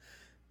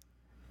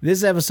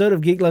This episode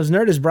of Geek Loves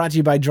Nerd is brought to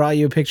you by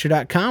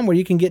DrawYouAPicture.com, where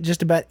you can get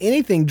just about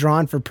anything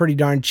drawn for pretty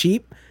darn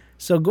cheap.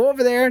 So go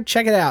over there,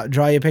 check it out,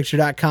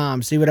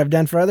 DrawYouAPicture.com, see what I've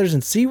done for others,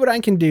 and see what I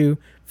can do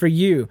for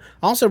you.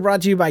 Also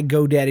brought to you by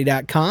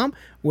GoDaddy.com,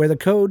 where the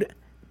code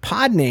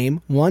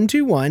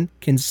PODNAME121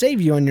 can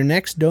save you on your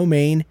next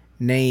domain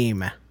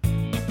name.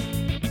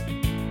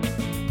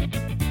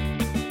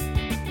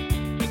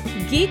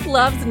 Geek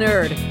Loves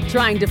Nerd,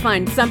 trying to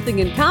find something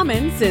in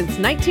common since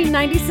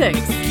 1996.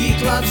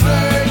 Geek loves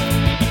nerd,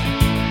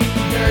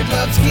 nerd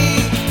loves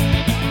geek.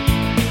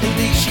 At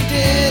least she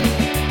did.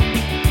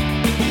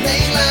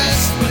 Late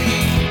last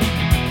week,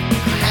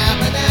 I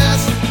haven't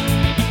asked,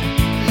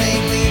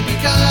 mainly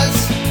because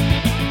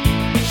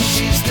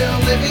she's still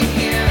living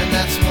here, and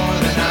that's more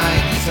than I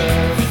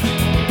deserve.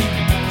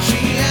 She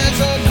has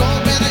a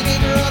gold band I gave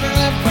her on her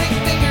left ring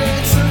finger.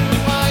 It's a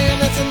wire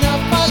that's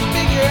enough I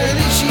figure. And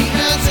if she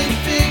hasn't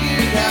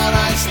figured out,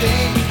 I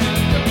stink.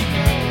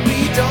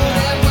 We don't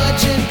have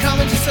much in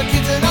common, just our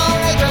kids and our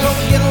address. But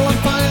we get along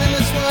fine, and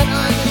that's what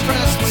I'm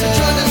impressed with. So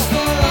join us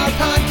for our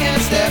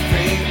podcast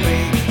every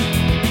week.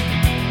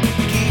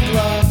 Geek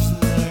Loves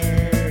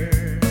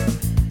Nerd.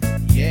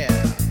 Yeah.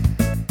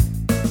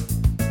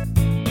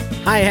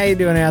 Hi, how you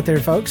doing out there,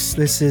 folks?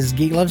 This is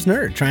Geek Loves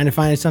Nerd, trying to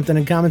find something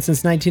in common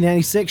since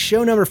 1996.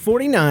 Show number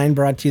 49,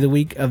 brought to you the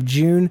week of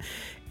June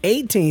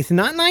 18th,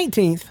 not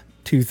 19th,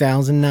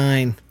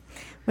 2009.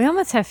 We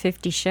almost have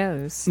 50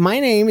 shows. My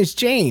name is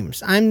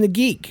James. I'm the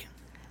geek.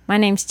 My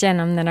name's Jen.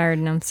 I'm the nerd,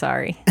 and I'm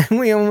sorry.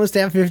 We almost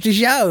have 50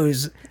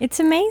 shows. It's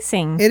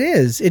amazing. It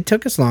is. It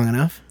took us long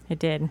enough. It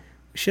did. We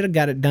should have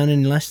got it done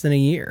in less than a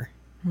year.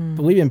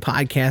 But we've been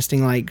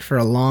podcasting for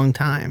a long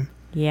time.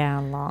 Yeah,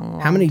 long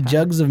How many time.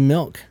 jugs of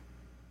milk?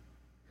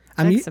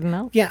 Jugs of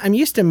milk? Yeah, I'm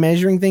used to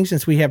measuring things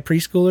since we have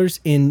preschoolers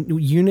in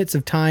units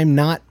of time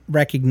not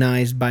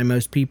recognized by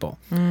most people.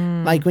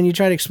 Like when you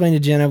try to explain to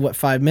Jenna what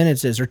 5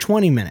 minutes is or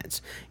 20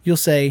 minutes, you'll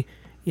say,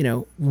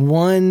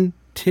 one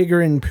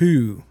Tigger and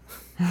poo.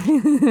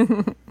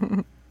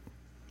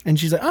 And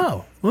she's like,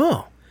 oh.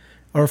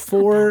 Or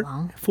four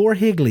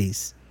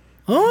Higleys.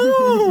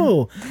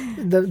 Oh,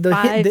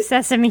 Five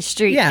Sesame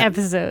Street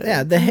episodes.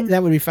 Yeah,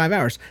 that would be 5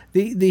 hours.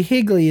 The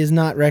Higley is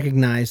not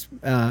recognized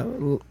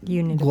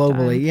Unit globally. of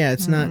time. Yeah,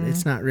 it's not.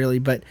 It's not really.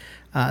 But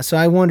so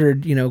I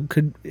wondered,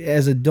 could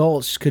as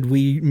adults could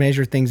we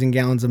measure things in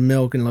gallons of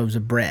milk and loaves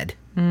of bread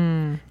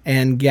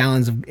and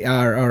gallons of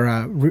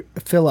or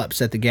fill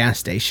ups at the gas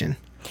station?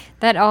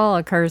 That all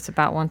occurs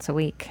about once a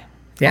week.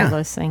 Yeah. All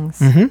those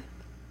things.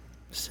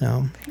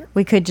 So,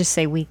 We could just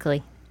say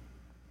weekly.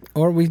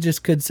 or we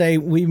just could say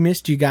we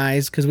missed you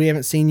guys because we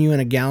haven't seen you in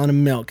a gallon of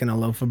milk and a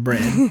loaf of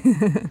bread.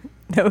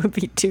 That would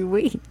be 2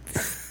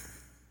 weeks.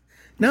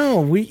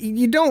 No,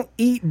 you don't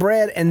eat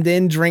bread and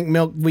then drink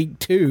milk week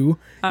 2.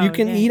 You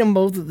can Okay. eat them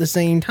both at the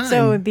same time.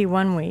 So it would be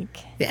 1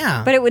 week.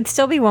 Yeah. But it would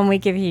still be 1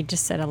 week if you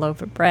just said a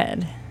loaf of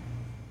bread.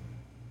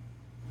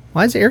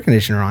 Why is the air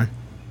conditioner on?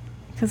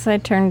 Because I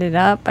turned it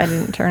up. I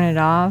didn't turn it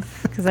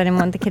off because I didn't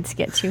want the kids to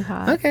get too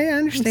hot. Okay, I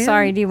understand. I'm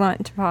sorry, do you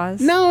want to pause?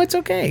 No, it's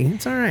okay.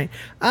 It's all right.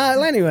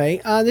 Well,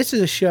 anyway, this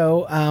is a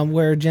show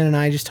where Jen and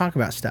I just talk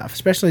about stuff,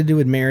 especially to do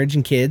with marriage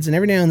and kids. And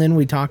every now and then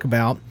we talk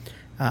about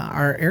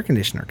our air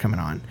conditioner coming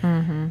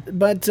on.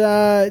 But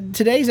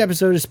today's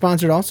episode is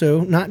sponsored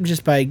also not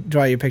just by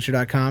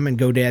DrawYouAPicture.com and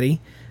GoDaddy,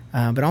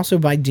 but also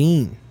by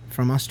Dean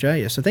from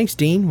Australia. So thanks,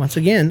 Dean, once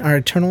again, our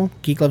eternal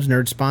Geek Loves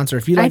Nerd sponsor.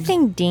 If you I like,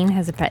 think Dean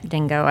has a pet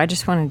dingo. I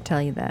just wanted to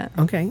tell you that.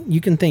 okay,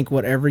 you can think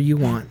whatever you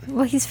want.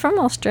 Well, he's from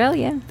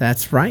Australia.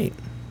 That's right.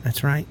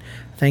 That's right.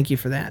 Thank you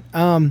for that.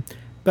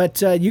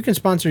 But you can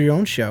sponsor your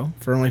own show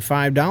for only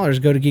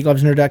 $5. Go to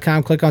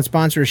geeklovesnerd.com, click on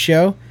sponsor a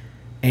show,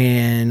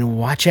 and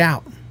watch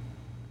out.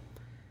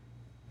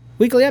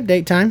 Weekly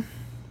update time.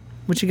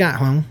 What you got,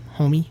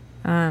 homie?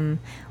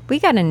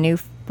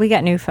 We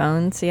got new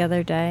phones the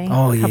other day.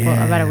 Oh,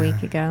 yeah. About a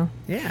week ago.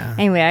 Yeah.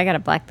 Anyway, I got a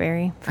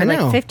BlackBerry for I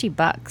know. like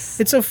 $50.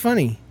 It's so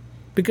funny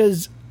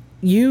because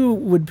you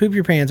would poop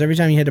your pants every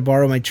time you had to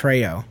borrow my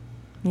Treo.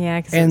 Yeah,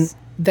 because And that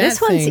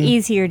this one's thing-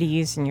 easier to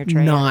use in your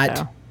tray.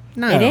 Not.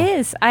 No. It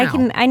is.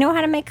 How? I know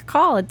how to make a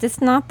call. It's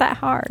not that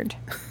hard.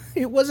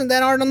 It wasn't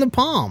that hard on the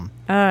palm.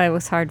 Oh, it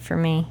was hard for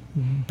me.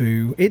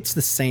 Boo. It's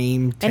the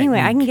same technique. Anyway,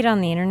 I can get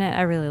on the internet.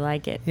 I really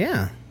like it.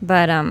 Yeah.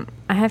 But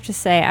I have to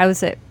say, I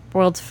was at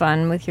World's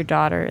Fun with your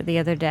daughter the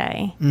other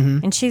day,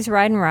 and she's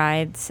riding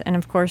rides, and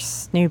of course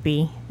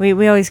Snoopy.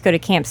 We always go to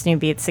Camp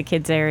Snoopy. It's the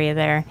kids' area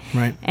there,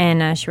 Right.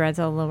 And she rides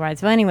all the little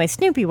rides. Well, anyway,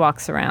 Snoopy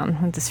walks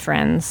around with his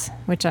friends,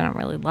 which I don't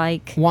really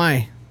like.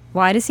 Why?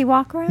 Why does he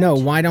walk around? No,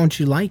 why don't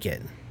you like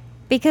it?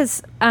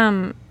 Because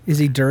Is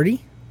he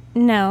dirty?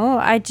 no,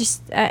 I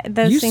just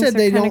those You things said are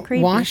they kinda don't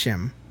creepy. wash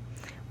him.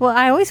 Well,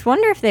 I always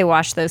wonder if they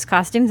wash those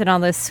costumes and all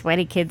those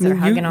sweaty kids are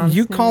hugging on.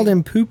 You Snoopy. called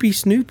him Poopy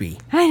Snoopy.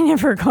 I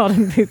never called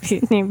him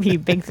Poopy Snoopy, you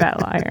big fat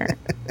liar.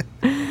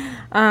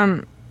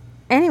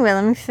 Anyway,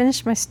 let me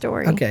finish my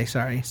story. Okay,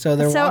 sorry. So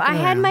they're So walking I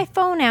had around. my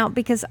phone out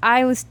because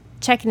I was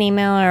checking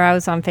email or I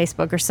was on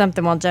Facebook or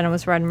something while Jenna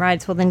was riding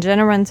rides. Well, then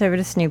Jenna runs over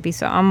to Snoopy,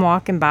 so I'm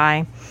walking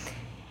by.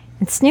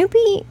 And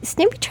Snoopy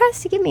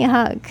tries to give me a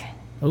hug.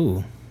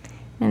 Ooh.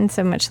 And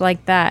so much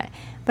like that.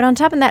 But on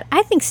top of that,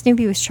 I think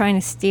Snoopy was trying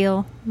to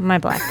steal my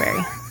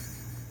BlackBerry.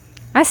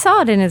 I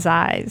saw it in his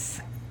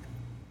eyes.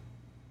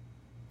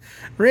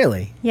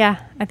 Really?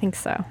 Yeah, I think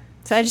so.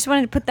 So I just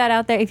wanted to put that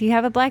out there. If you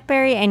have a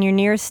BlackBerry and you're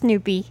near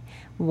Snoopy,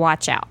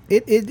 watch out.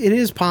 It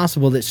is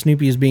possible that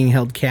Snoopy is being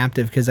held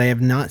captive because I have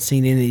not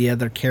seen any of the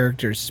other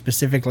characters,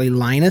 specifically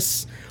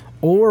Linus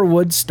or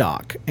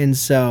Woodstock. And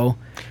so...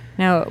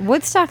 No,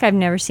 Woodstock I've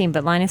never seen,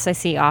 but Linus I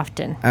see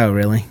often. Oh,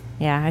 really?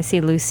 Yeah, I see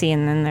Lucy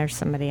and then there's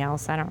somebody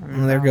else. I don't remember.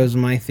 Well, there goes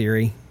my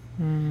theory.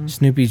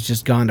 Snoopy's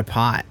just gone to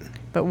pot.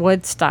 But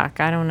Woodstock,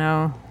 I don't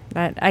know.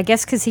 I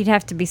guess because he'd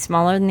have to be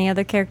smaller than the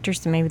other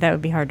characters, so maybe that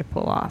would be hard to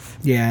pull off.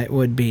 Yeah, it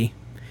would be.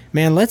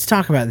 Man, let's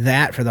talk about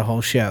that for the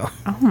whole show.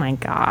 Oh my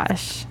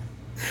gosh.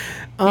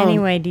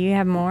 Anyway, do you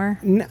have more?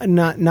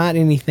 Not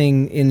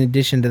anything in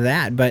addition to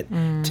that, but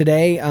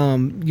today,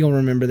 you'll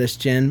remember this,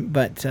 Jen,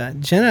 but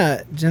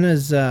Jenna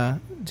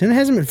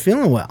hasn't been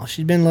feeling well.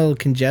 She's been a little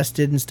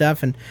congested and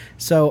stuff, and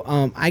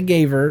so I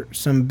gave her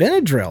some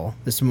Benadryl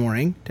this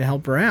morning to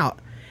help her out.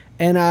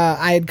 And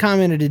I had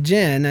commented to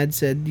Jen, I'd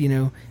said,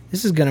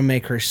 this is going to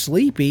make her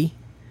sleepy.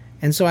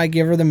 And so I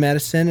give her the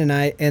medicine, and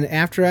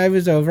after I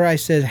was over, I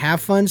said, have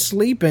fun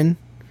sleeping.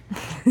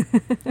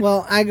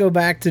 Well, I go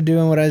back to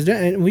doing what I was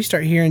doing, and we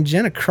start hearing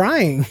Jenna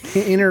crying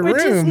in her room.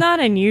 Which is not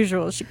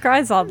unusual. She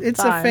cries all the time.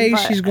 It's a phase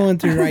she's going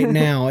through right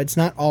now. It's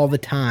not all the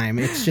time.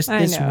 It's just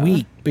this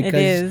week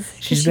because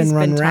she's been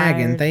run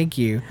ragging. Thank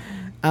you.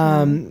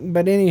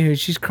 But anywho,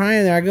 she's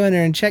crying there. I go in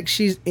there and check.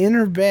 She's in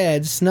her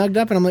bed, snugged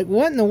up, and I'm like,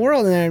 what in the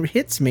world? And then it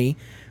hits me.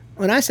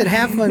 When I said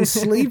have fun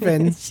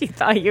sleeping, she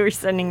thought you were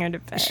sending her to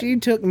bed. She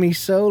took me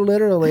so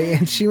literally,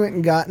 and she went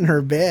and got in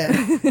her bed.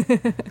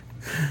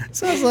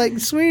 So I was like,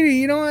 sweetie,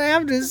 you don't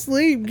have to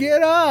sleep.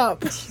 Get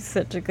up. She's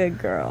such a good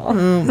girl.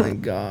 Oh, my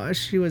gosh.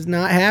 She was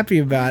not happy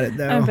about it,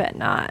 though. I bet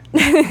not.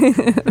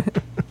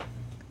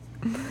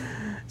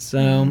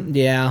 So,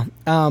 yeah.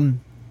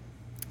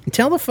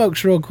 Tell the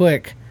folks real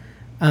quick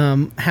how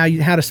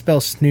to spell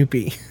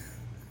Snoopy.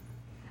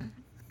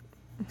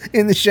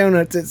 In the show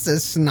notes, it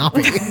says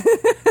Snoppy.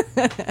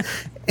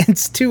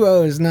 It's 2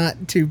 O's,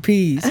 not 2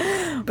 P's.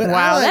 But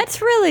wow,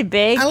 that's really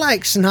big. I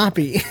like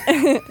Snoppy.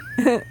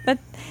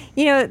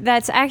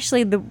 That's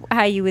actually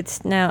how you would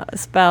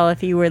spell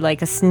if you were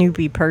like a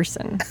Snoopy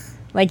person.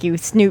 Like you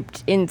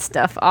snooped in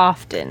stuff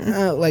often.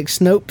 Like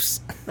Snopes.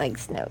 Like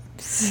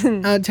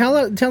Snopes.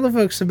 Tell the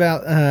folks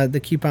about the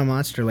Coupon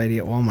Monster lady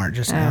at Walmart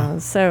just now.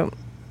 So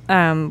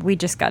we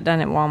just got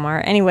done at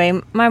Walmart. Anyway,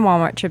 my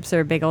Walmart trips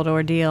are a big old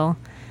ordeal.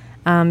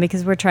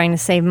 Because we're trying to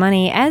save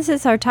money, as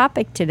is our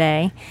topic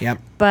today. Yep.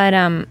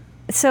 But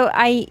so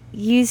I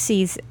use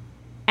these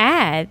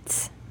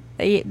ads.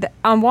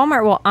 On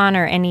Walmart will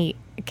honor any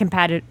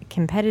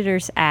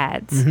competitors'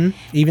 ads. Mm-hmm.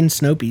 Even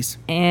Snoopy's.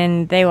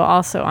 And they will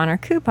also honor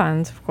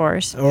coupons, of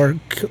course. Or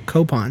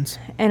coupons.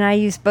 And I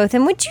use both.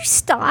 And would you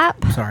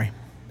stop? Sorry.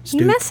 Stoop.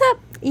 You mess up.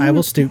 I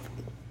will stoop.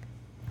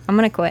 I'm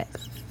going to quit.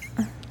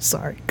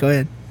 Sorry. Go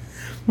ahead.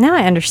 Now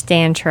I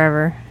understand,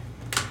 Trevor.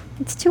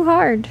 It's too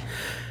hard.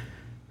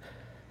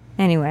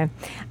 Anyway,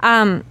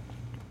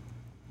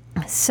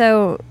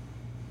 so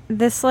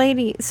this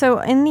lady,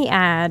 in the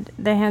ad,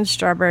 they had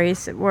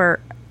strawberries that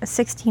were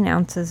 16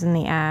 ounces in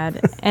the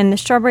ad, and the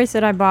strawberries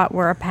that I bought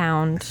were a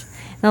pound.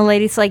 And the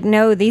lady's like,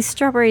 no, these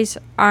strawberries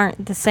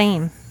aren't the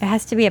same. It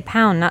has to be a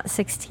pound, not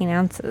 16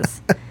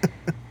 ounces.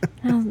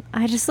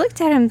 I just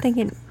looked at him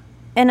thinking,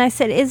 and I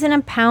said, isn't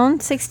a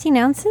pound 16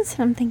 ounces?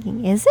 And I'm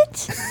thinking, is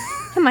it?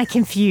 Am I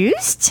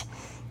confused?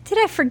 Did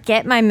I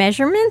forget my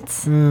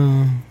measurements?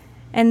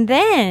 And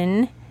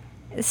then,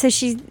 so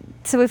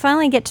we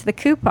finally get to the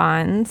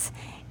coupons,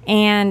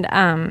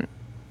 and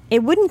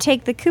it wouldn't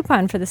take the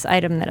coupon for this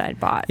item that I'd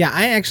bought. Yeah,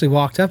 I actually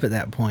walked up at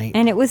that point.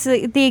 And it was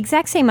the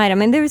exact same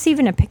item, and there was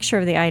even a picture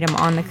of the item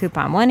on the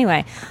coupon. Well,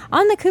 anyway,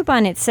 on the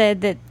coupon it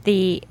said that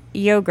the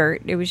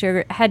yogurt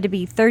had to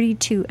be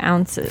 32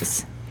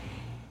 ounces.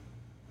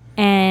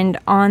 And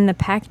on the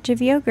package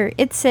of yogurt,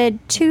 it said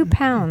 2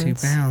 pounds. 2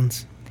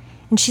 pounds.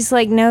 And she's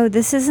like, no,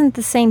 this isn't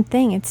the same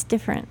thing. It's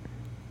different.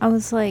 I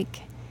was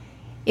like,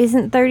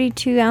 isn't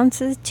 32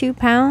 ounces 2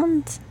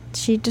 pounds?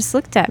 She just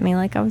looked at me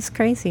like I was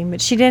crazy.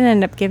 But she didn't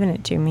end up giving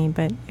it to me.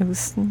 But it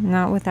was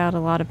not without a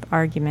lot of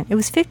argument. It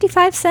was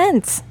 55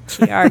 cents,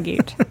 she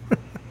argued.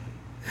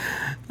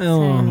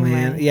 Anyway.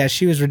 Man. Yeah,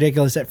 she was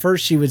ridiculous. At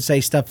first, she would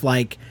say stuff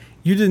like,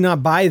 you did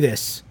not buy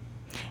this.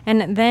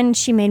 And then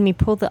she made me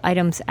pull the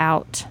items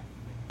out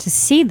to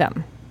see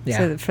them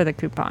for the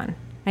coupon.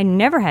 I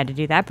never had to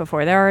do that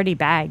before. They're already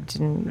bagged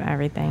and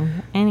everything.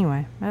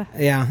 Anyway.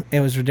 Yeah, it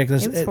was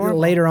ridiculous. It was horrible.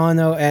 Later on,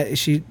 though,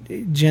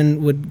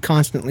 Jen would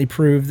constantly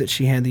prove that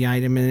she had the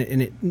item,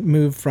 and it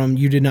moved from,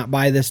 you did not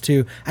buy this,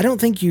 to, I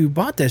don't think you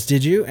bought this,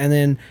 did you? And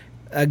then,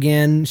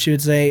 again, she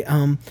would say,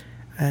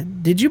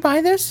 did you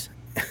buy this?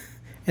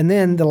 And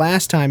then the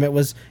last time it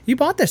was, you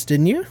bought this,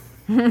 didn't you?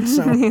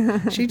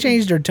 So she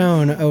changed her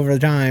tone over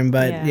time,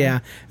 but yeah,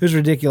 it was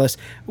ridiculous.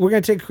 We're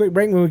going to take a quick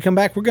break. When we come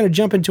back, we're going to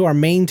jump into our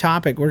main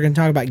topic. We're going to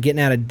talk about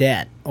getting out of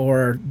debt,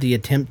 or the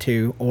attempt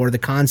to, or the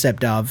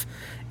concept of,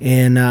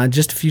 in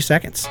just a few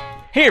seconds.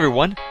 Hey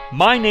everyone,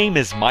 my name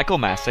is Michael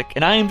Masick,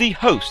 and I am the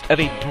host of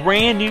a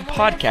brand new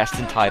podcast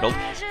entitled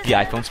The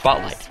iPhone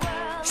Spotlight.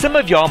 Some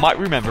of y'all might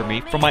remember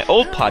me from my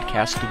old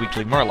podcast, The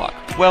Weekly Murloc.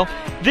 Well,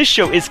 this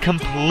show is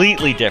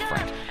completely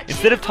different.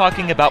 Instead of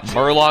talking about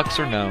murlocs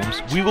or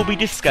gnomes, we will be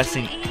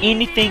discussing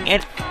anything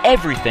and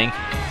everything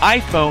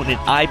iPhone and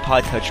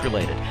iPod Touch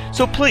related.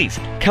 So please,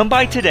 come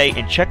by today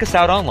and check us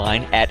out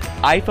online at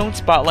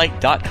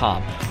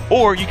iPhoneSpotlight.com,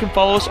 or you can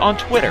follow us on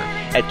Twitter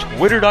at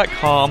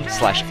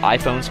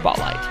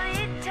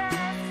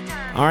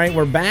twitter.com/iPhoneSpotlight. All right,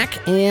 we're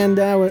back, and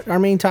our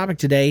main topic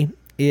today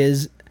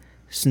is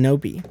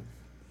Snoopy.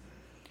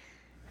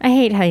 I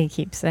hate how you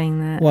keep saying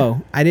that.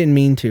 Whoa, I didn't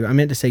mean to. I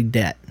meant to say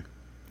debt.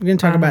 We're going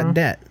to talk about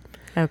debt.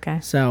 Okay.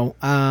 So,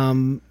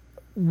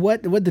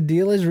 what the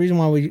deal is, the reason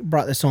why we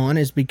brought this on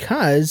is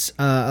because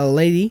a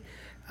lady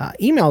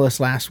emailed us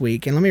last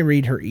week, and let me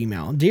read her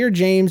email. Dear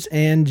James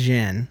and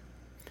Jen,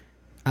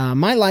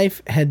 my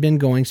life had been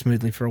going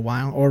smoothly for a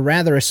while, or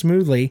rather as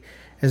smoothly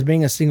as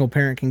being a single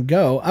parent can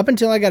go, up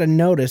until I got a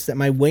notice that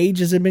my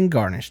wages had been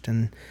garnished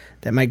and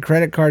that my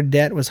credit card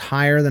debt was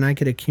higher than I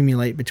could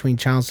accumulate between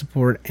child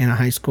support and a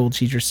high school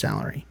teacher's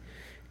salary.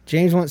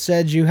 James once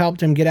said you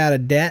helped him get out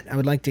of debt. I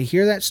would like to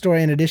hear that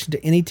story in addition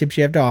to any tips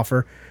you have to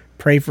offer.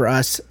 Pray for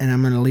us, and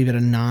I'm going to leave it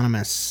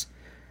anonymous.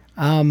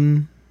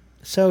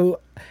 So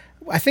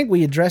I think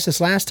we addressed this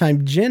last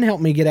time. Jen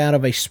helped me get out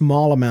of a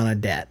small amount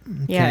of debt.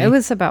 Okay? Yeah, it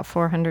was about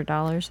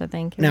 $400, I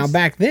think. Now,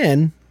 back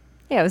then...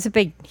 Yeah, it was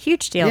a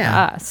huge deal to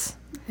us.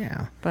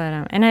 Yeah.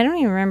 But and I don't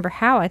even remember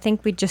how. I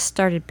think we just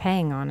started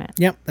paying on it.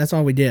 Yep, that's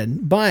all we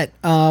did. But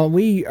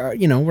we are,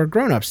 we're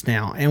grown-ups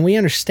now, and we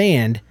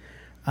understand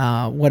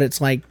what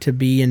it's like to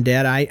be in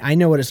debt. I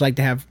know what it's like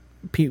to have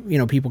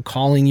people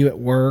calling you at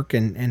work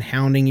and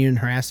hounding you and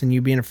harassing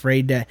you, being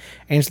afraid to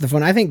answer the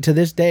phone. I think to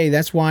this day,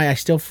 that's why I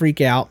still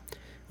freak out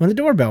when the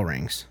doorbell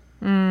rings.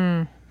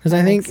 Because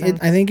I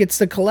think it's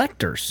the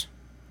collectors.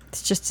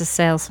 It's just a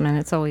salesman.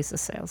 It's always a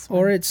salesman.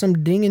 Or it's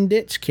some ding and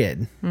ditch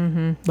kid.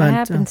 Mm-hmm. That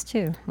happens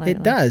too. Lately.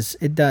 It does.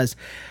 It does.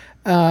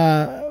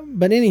 But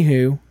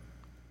anywho,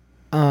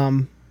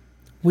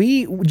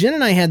 Jen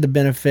and I had the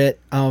benefit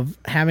of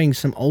having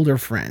some older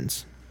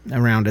friends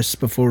around us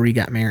before we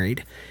got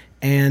married,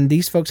 and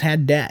these folks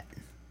had debt.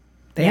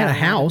 They had a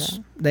house.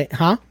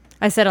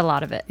 I said a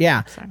lot of it.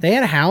 Yeah. Sorry. They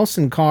had a house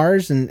and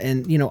cars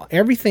and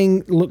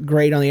everything looked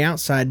great on the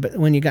outside, but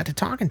when you got to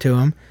talking to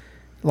them,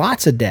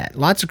 lots of debt,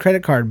 lots of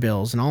credit card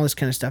bills and all this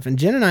kind of stuff. And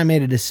Jen and I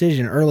made a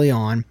decision early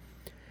on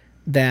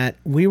that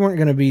we weren't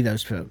going to be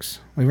those folks.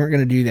 We weren't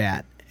going to do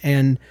that.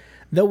 And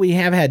though we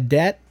have had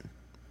debt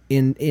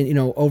in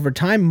over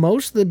time,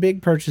 most of the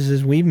big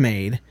purchases we've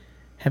made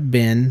have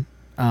been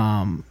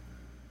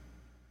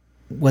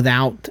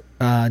without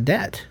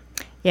debt.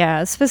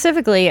 Yeah,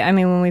 specifically, I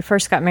mean, when we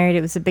first got married,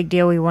 it was a big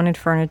deal. We wanted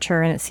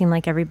furniture, and it seemed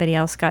like everybody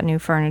else got new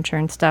furniture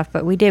and stuff.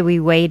 But we did. We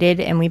waited,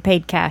 and we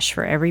paid cash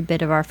for every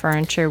bit of our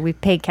furniture. We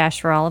paid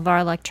cash for all of our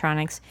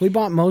electronics. We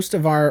bought most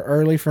of our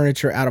early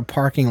furniture out of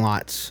parking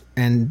lots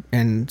and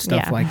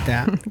stuff like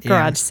that.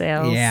 Garage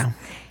sales. Yeah.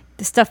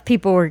 The stuff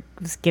people were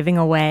giving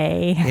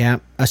away. Yeah,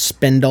 a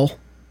spindle.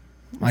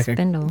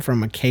 Spindle.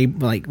 From a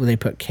cable, like they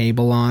put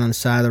cable on the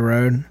side of the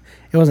road.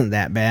 It wasn't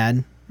that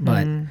bad,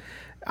 but...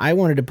 I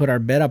wanted to put our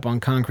bed up on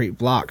concrete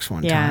blocks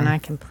one time. Yeah, and I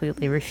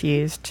completely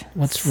refused.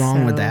 What's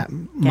wrong with that?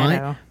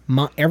 My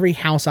every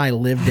house I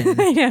lived in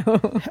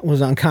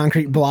was on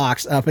concrete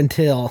blocks up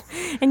until...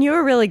 And you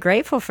were really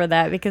grateful for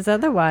that, because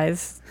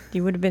otherwise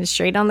you would have been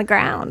straight on the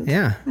ground.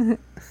 Yeah.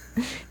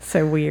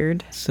 So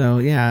weird. So,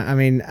 yeah, I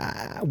mean,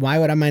 why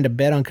would I mind a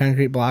bed on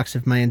concrete blocks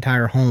if my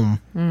entire home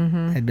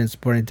had been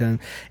supported to them?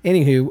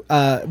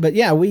 Anywho, but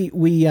yeah,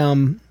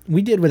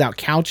 we did without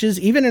couches,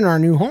 even in our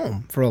new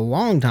home, for a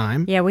long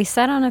time. Yeah, we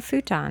sat on a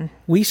futon.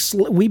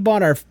 We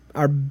bought our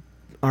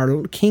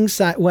king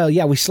size. Well,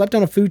 yeah, we slept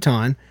on a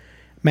futon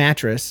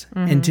mattress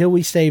until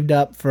we saved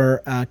up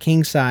for a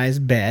king size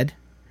bed.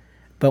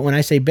 But when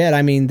I say bed,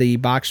 I mean the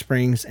box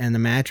springs and the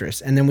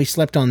mattress, and then we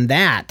slept on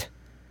that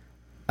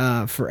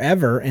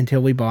forever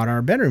until we bought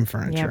our bedroom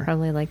furniture. Yeah,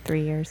 probably like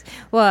 3 years.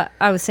 Well,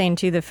 I was saying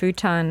too, the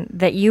futon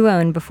that you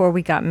owned before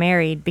we got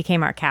married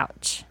became our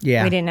couch.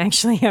 Yeah. We didn't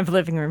actually have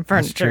living room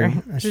furniture.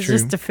 That's true. It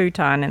was just a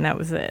futon, and that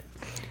was it.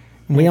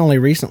 We only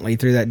recently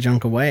threw that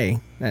junk away,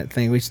 that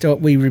thing.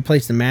 We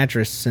replaced the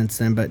mattress since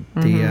then, but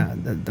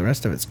the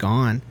rest of it's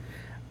gone.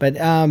 But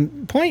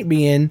point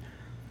being,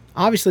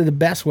 obviously the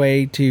best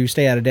way to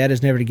stay out of debt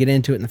is never to get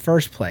into it in the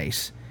first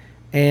place.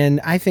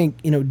 And I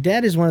think,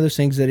 debt is one of those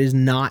things that is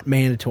not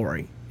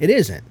mandatory. It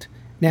isn't.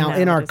 Now,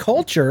 in our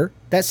culture,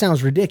 that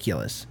sounds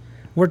ridiculous.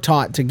 We're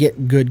taught to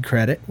get good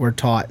credit. We're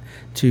taught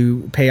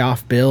to pay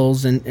off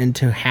bills and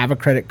to have a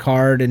credit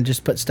card and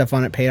just put stuff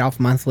on it, pay it off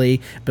monthly,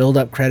 build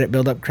up credit.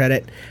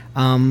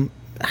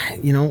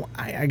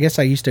 I guess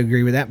I used to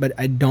agree with that, but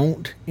I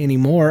don't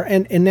anymore.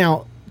 And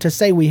now, to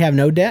say we have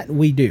no debt.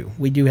 We do.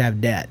 We do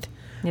have debt.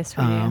 Yes,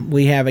 we do.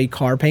 We have a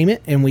car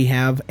payment, and we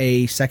have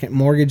a second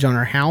mortgage on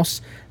our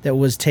house that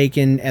was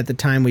taken at the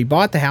time we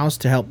bought the house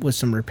to help with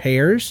some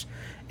repairs.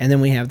 And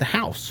then we have the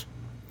house.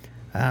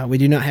 We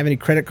do not have any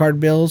credit card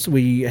bills.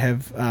 We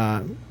have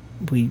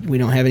we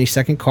don't have any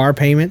second car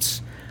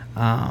payments.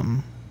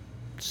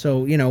 So,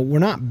 we're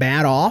not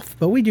bad off,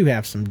 but we do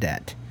have some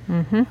debt.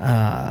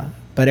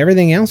 But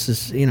everything else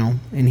is,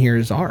 in here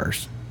is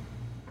ours.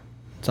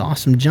 It's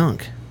awesome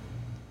junk.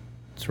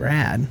 It's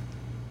rad.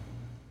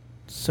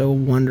 So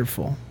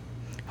wonderful.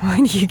 Why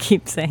do you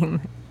keep saying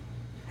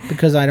that?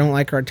 Because I don't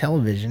like our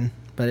television,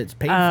 but it's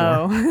paid for.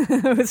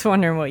 I was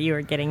wondering what you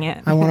were getting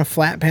at. I want a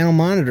flat panel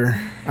monitor.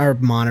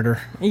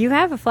 You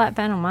have a flat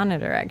panel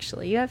monitor,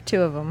 actually. You have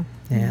 2 of them.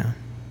 Yeah.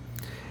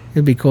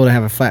 It'd be cool to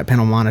have a flat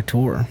panel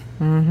monitor.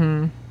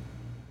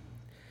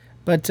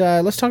 But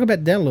let's talk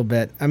about debt a little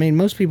bit. I mean,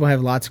 most people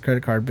have lots of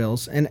credit card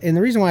bills. And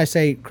the reason why I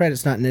say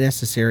credit's not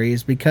necessary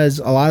is because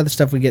a lot of the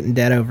stuff we get in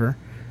debt over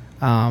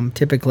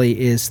typically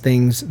is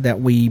things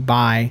that we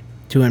buy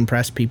to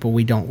impress people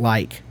we don't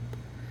like.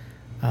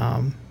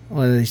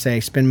 What do they say?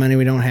 Spend money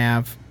we don't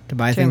have to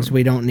buy things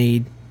we don't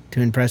need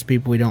to impress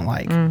people we don't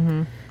like.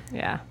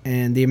 Yeah.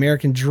 And the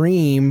American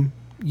dream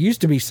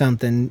used to be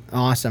something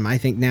awesome. I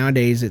think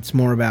nowadays it's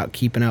more about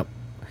keeping up.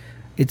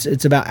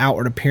 It's about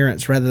outward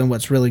appearance rather than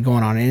what's really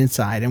going on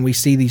inside. And we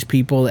see these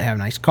people that have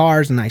nice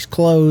cars and nice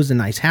clothes and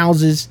nice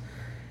houses,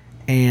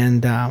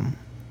 and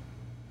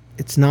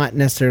it's not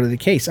necessarily the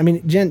case. I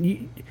mean,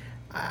 Jen,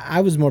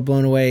 I was more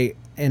blown away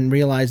and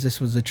realized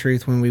this was the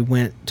truth when we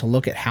went to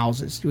look at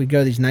houses. We'd go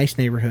to these nice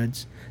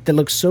neighborhoods that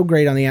looked so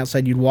great on the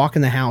outside. You'd walk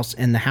in the house,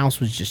 and the house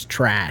was just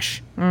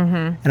trash.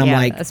 And I'm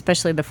like,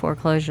 especially the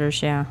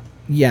foreclosures, yeah.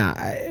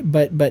 Yeah,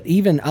 but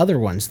even other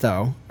ones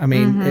though. I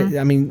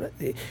mean,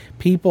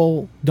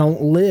 people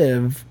don't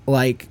live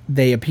like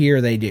they appear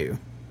they do.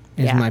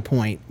 Is my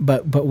point.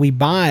 But we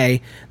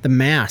buy the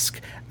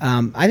mask.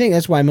 I think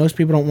that's why most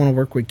people don't want to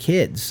work with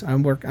kids.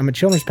 I'm a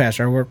children's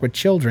pastor. I work with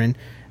children.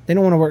 They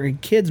don't want to work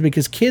with kids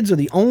because kids are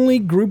the only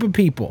group of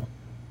people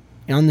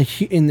in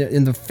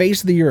the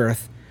face of the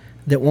earth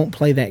that won't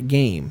play that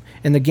game.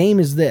 And the game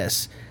is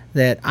this: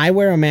 that I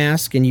wear a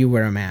mask and you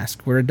wear a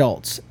mask. We're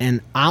adults.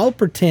 And I'll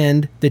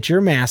pretend that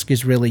your mask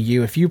is really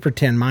you if you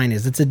pretend mine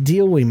is. It's a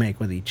deal we make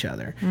with each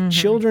other.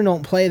 Children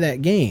don't play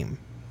that game.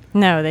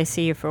 No, they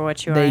see you for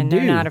what you are, and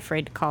they're not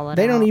afraid to call it out.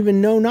 They don't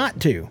even know not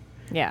to.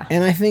 Yeah.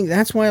 And I think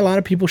that's why a lot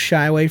of people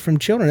shy away from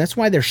children. That's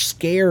why they're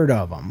scared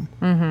of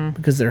them.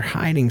 Because they're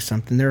hiding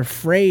something. They're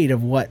afraid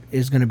of what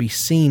is going to be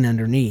seen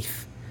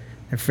underneath.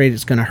 They're afraid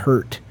it's going to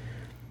hurt.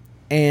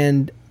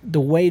 And the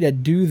way to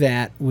do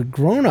that with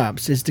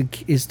grown-ups is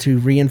to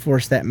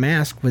reinforce that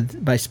mask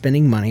by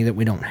spending money that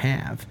we don't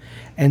have.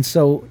 And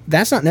so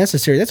that's not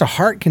necessary. That's a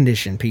heart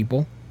condition,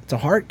 people. It's a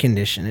heart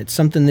condition. It's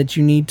something that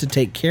you need to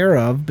take care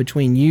of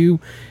between you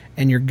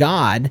and your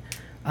God,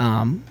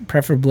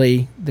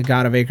 preferably the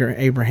God of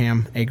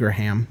Abraham,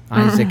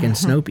 Isaac, and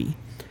Snoopy.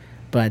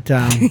 But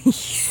you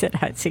said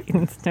Isaac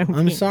and Snoopy.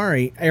 I'm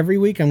sorry. Every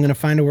week I'm going to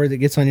find a word that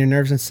gets on your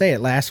nerves and say it.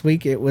 Last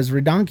week it was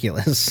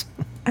redonkulous.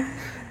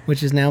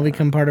 Which has now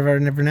become part of our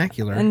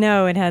vernacular.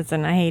 No, it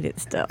hasn't. I hate it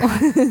still.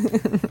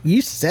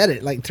 You said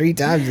it like 3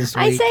 times this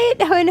week. I say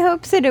it in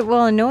hopes that it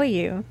will annoy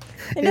you.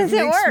 It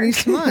doesn't work. It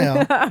makes me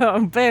smile.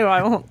 Oh, boo,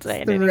 I won't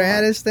say it the anymore.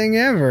 raddest thing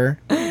ever.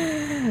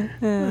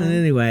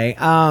 Anyway,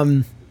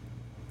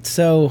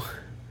 so...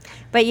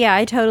 But yeah,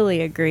 I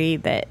totally agree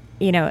that,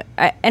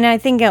 I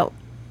think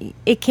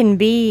it can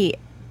be,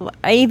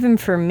 even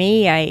for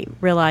me, I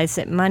realize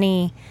that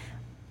money,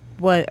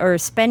 or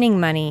spending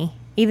money,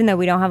 even though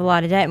we don't have a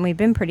lot of debt and we've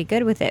been pretty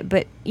good with it,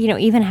 but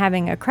even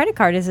having a credit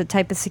card is a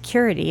type of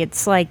security.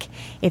 It's like,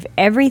 if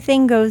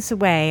everything goes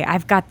away,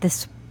 I've got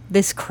this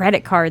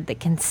credit card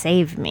that can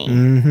save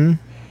me.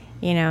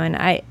 And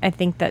I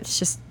think that's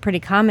just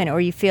pretty common.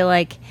 Or you feel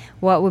like,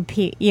 what would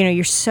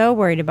you're so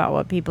worried about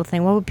what people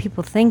think. What would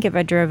people think if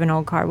I drove an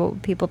old car? What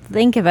would people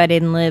think if I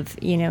didn't live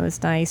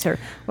as nice? Or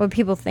what would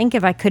people think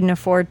if I couldn't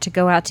afford to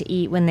go out to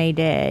eat when they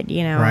did?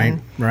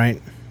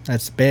 Right.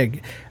 That's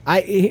big.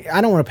 I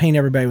don't want to paint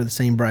everybody with the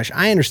same brush.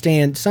 I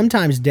understand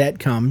sometimes debt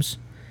comes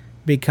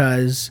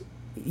because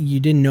you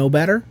didn't know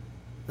better.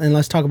 And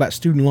let's talk about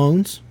student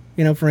loans,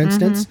 for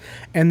instance.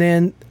 And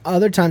then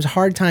other times,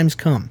 hard times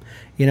come.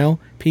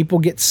 People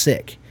get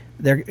sick.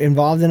 They're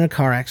involved in a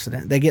car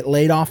accident. They get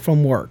laid off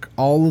from work.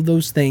 All of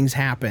those things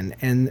happen,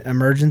 and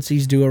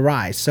emergencies do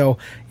arise. So,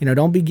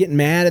 don't be getting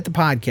mad at the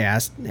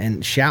podcast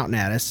and shouting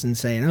at us and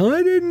saying, "Oh,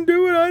 I didn't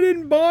do it. I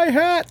didn't buy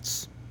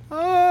hats.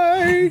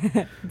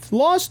 I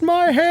lost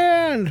my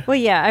hand." Well,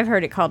 yeah, I've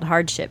heard it called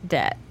hardship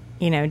debt.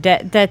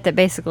 Debt that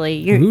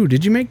basically Ooh,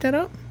 did you make that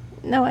up?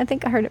 No, I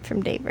think I heard it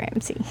from Dave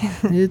Ramsey.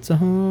 It's a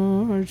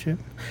hardship.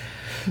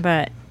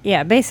 But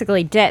yeah,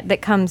 basically debt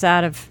that comes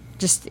out of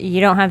just you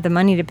don't have the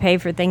money to pay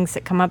for things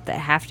that come up that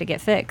have to get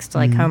fixed,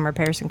 like home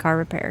repairs and car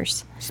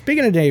repairs.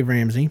 Speaking of Dave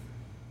Ramsey,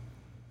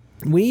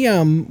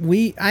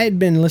 I had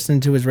been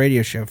listening to his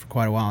radio show for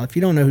quite a while. If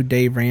you don't know who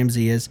Dave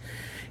Ramsey is,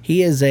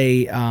 he is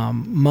a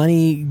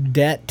money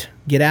debt,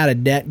 get out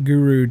of debt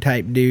guru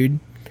type dude,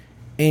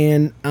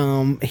 and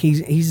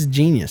he's a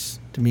genius,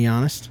 to be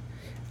honest.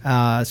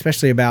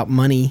 Especially about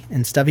money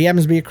and stuff. He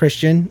happens to be a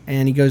Christian,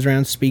 and he goes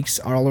around, speaks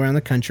all around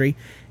the country.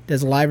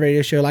 Does a live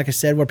radio show, like I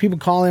said, where people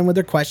call in with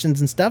their questions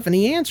and stuff, and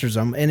he answers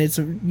them. And it's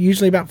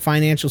usually about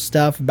financial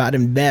stuff, about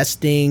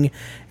investing,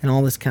 and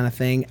all this kind of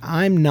thing.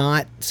 I'm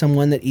not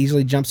someone that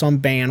easily jumps on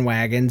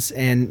bandwagons,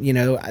 and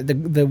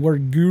the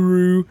word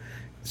guru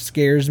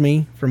scares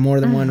me for more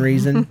than one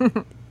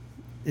reason.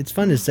 It's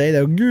fun to say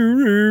though,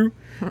 guru,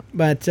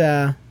 but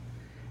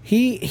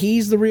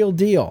he's the real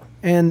deal.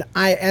 And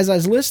as I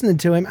was listening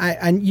to him,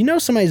 I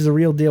somebody's the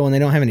real deal when they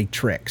don't have any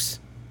tricks.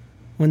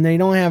 When they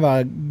don't have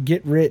a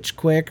get rich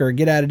quick or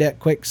get out of debt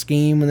quick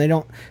scheme, when they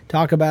don't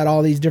talk about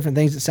all these different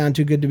things that sound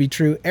too good to be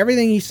true.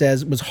 Everything he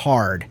says was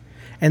hard.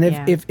 And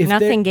if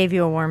nothing gave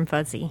you a warm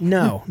fuzzy.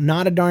 No,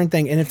 not a darn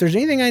thing. And if there's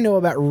anything I know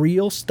about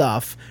real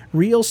stuff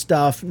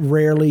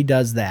rarely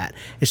does that.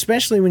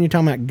 Especially when you're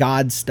talking about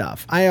God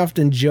stuff. I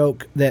often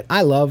joke that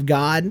I love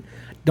God,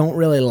 don't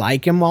really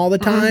like him all the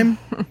time.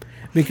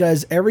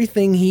 Because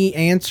everything he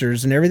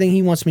answers and everything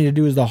he wants me to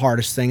do is the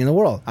hardest thing in the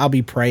world. I'll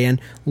be praying,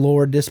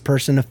 Lord, this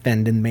person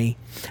offended me,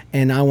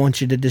 and I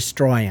want you to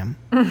destroy him.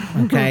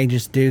 Okay,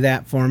 just do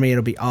that for me.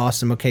 It'll be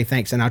awesome. Okay,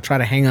 thanks. And I'll try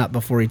to hang up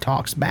before he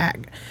talks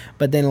back.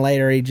 But then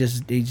later he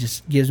just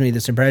gives me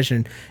this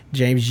impression,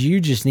 James,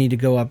 you just need to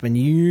go up and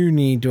you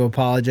need to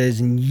apologize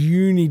and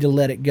you need to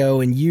let it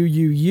go and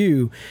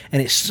you. And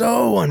it's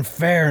so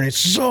unfair and it's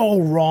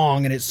so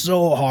wrong and it's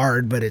so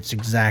hard, but it's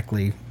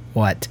exactly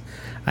what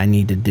I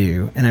need to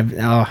do. And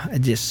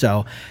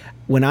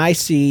when I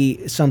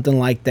see something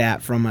like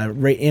that from a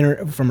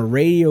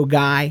radio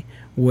guy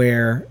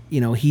where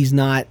he's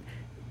not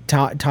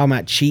talking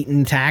about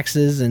cheating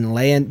taxes and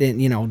laying when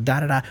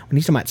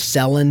he's talking about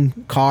selling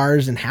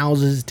cars and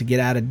houses to get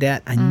out of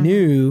debt, I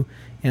knew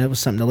it was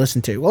something to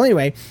listen to. Well,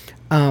 anyway,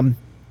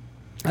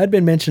 I'd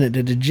been mentioning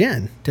it to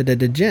Jen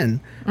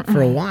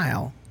for a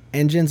while.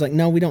 And Jen's like,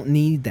 no, we don't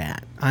need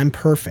that. I'm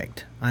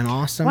perfect. I'm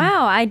awesome.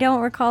 Wow, I don't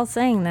recall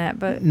saying that,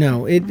 but...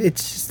 No,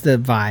 it's just the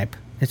vibe.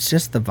 It's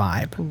just the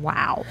vibe.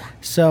 Wow.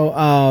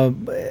 So,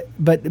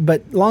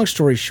 but long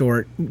story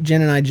short,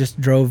 Jen and I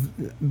just drove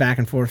back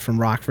and forth from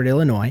Rockford,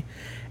 Illinois,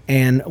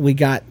 and we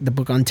got the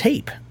book on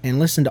tape and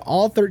listened to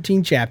all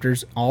 13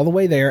 chapters all the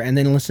way there, and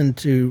then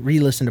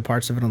re-listen to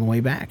parts of it on the way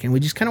back. And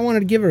we just kind of wanted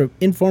to give an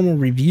informal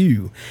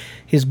review.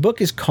 His book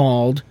is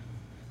called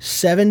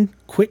 7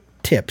 Quick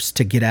Tips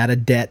to Get Out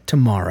of Debt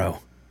Tomorrow.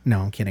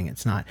 No, I'm kidding.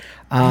 It's not.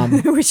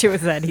 I wish it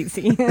was that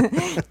easy.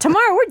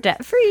 Tomorrow we're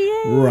debt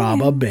free.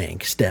 Rob a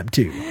bank. Step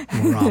 2.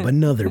 Rob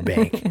another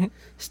bank.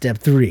 Step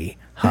 3.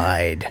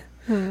 Hide.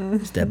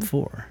 Step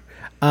 4.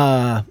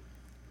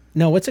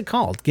 No, what's it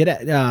called? Get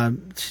at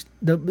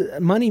the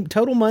money.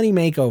 Total Money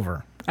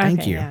Makeover.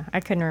 Thank you. Yeah,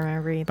 I couldn't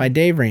remember either. By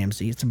Dave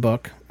Ramsey. It's a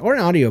book or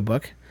an audio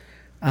book.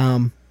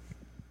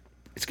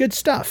 It's good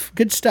stuff.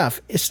 Good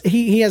stuff.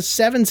 He has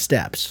 7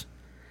 steps.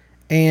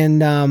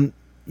 And,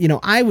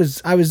 I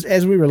was,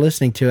 as we were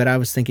listening to it, I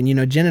was thinking,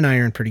 Jen and I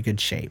are in pretty good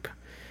shape.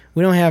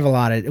 We don't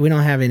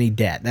have any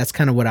debt. That's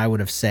kind of what I would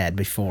have said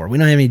before. We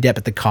don't have any debt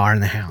but the car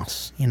and the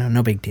house,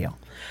 no big deal.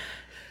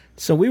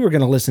 So we were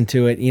going to listen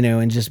to it,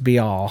 and just be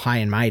all high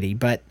and mighty.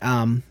 But,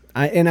 I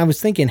was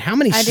thinking, how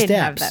many steps? I didn't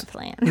have that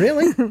plan.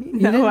 Really?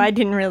 No, I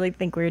didn't really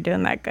think we were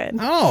doing that good.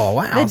 Oh,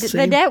 wow.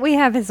 The debt we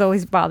have has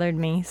always bothered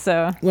me,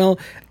 so. Well,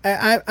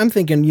 I'm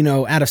thinking,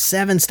 out of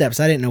 7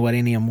 steps, I didn't know what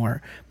any of them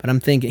were, but I'm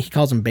thinking, he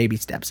calls them baby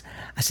steps.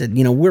 I said,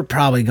 we're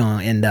probably going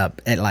to end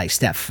up at like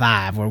step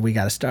 5 where we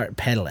got to start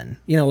pedaling.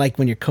 Like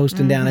when you're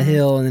coasting down a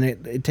hill and then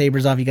it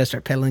tapers off, you got to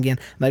start pedaling again.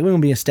 Like we're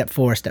going to be in step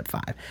 4, step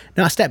 5.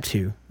 No, step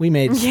 2. We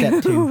made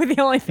step 2.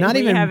 The only thing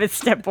we have is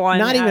step 1.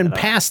 Not even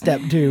past step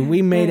 2.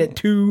 We made it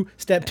to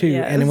step 2,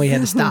 yes. And then we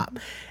had to stop.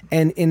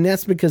 And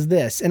that's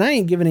because and I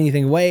ain't giving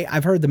anything away.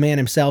 I've heard the man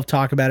himself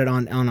talk about it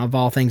on of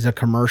all things, a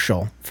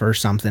commercial for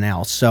something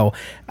else. So,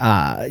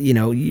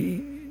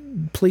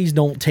 please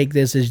don't take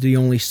this as the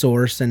only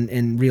source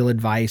and real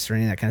advice or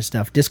any of that kind of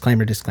stuff.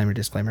 Disclaimer.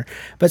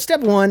 But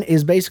step 1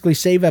 is basically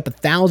save up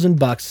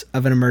 $1,000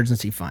 of an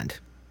emergency fund.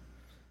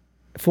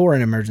 For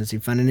an emergency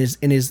fund. And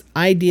his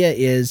idea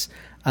is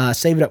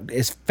save it up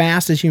as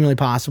fast as humanly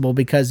possible,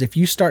 because if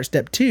you start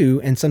step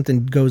 2 and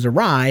something goes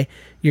awry,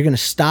 you're going to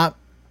stop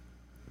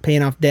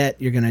paying off debt.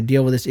 You're going to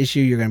deal with this issue.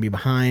 You're going to be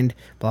behind,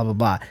 blah, blah,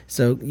 blah.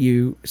 So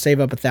you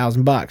save up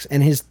 $1,000.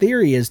 And his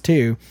theory is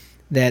too,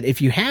 that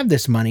if you have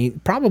this money,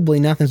 probably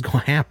nothing's going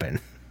to happen.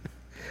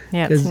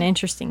 Yeah, it's an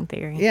interesting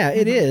theory. Yeah,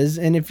 it is.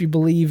 And if you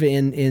believe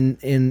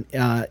in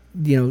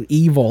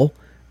evil,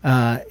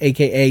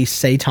 aka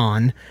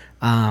Satan,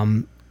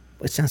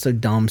 it sounds so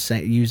dumb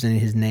using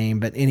his name,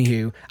 but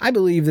anywho, I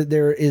believe that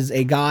there is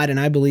a God, and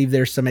I believe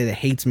there's somebody that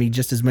hates me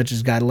just as much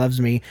as God loves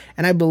me,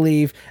 and I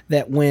believe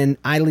that when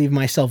I leave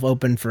myself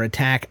open for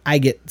attack, I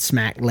get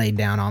smack laid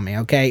down on me,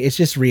 okay? It's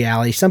just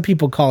reality. Some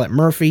people call it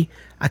Murphy.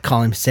 I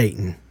call him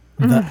Satan.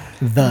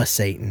 The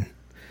Satan.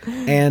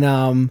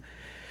 And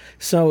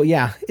so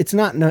yeah, it's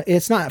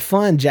not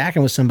fun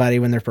jacking with somebody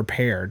when they're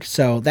prepared.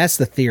 So that's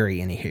the theory,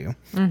 anywho.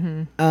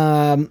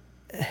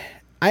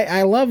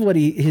 I love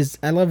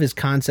I love his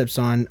concepts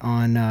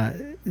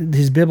on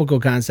his biblical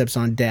concepts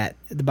on debt.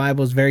 The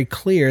Bible is very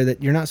clear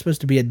that you're not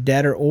supposed to be a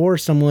debtor or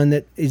someone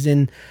that is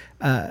in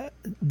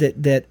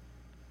that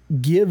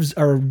gives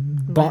or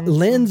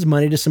lends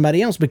money to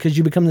somebody else, because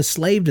you become the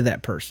slave to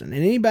that person.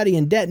 And anybody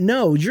in debt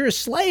knows you're a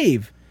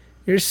slave.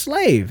 You're a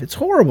slave. It's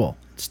horrible.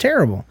 It's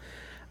terrible.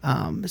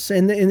 So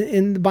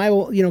in the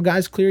Bible,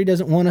 God's clear He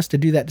doesn't want us to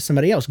do that to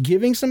somebody else.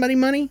 Giving somebody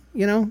money,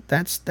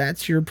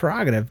 that's your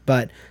prerogative.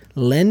 But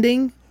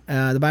lending,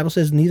 the Bible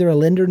says neither a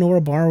lender nor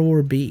a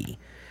borrower be.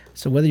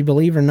 So whether you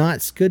believe or not,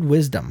 it's good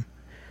wisdom.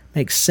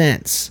 Makes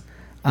sense.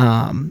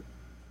 But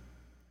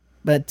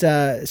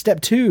step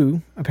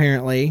 2,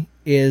 apparently,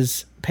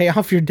 is pay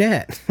off your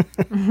debt.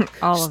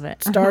 All of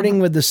it. Starting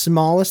with the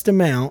smallest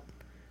amount,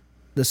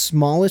 the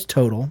smallest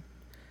total,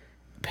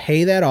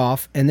 pay that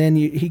off, and then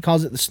he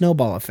calls it the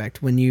snowball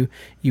effect. When you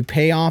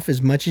pay off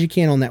as much as you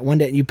can on that one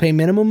debt, you pay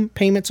minimum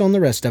payments on the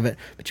rest of it,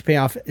 but you pay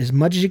off as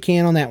much as you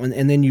can on that one,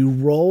 and then you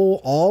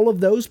roll all of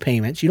those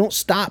payments. You don't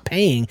stop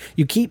paying,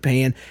 you keep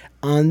paying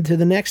on to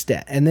the next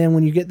debt. And then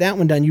when you get that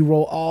one done, you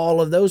roll all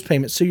of those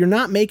payments. So you're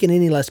not making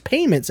any less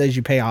payments as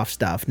you pay off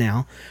stuff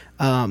now.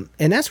 And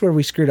that's where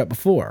we screwed up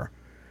before,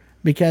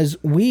 because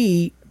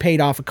we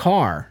paid off a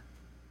car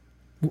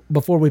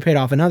before we paid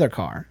off another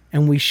car,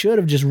 and we should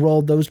have just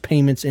rolled those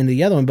payments into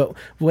the other one. But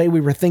the way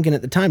we were thinking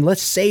at the time,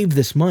 let's save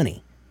this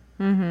money.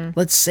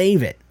 Let's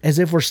save it as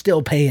if we're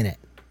still paying it.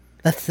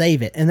 Let's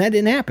save it. And that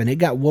didn't happen. It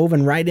got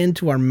woven right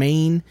into our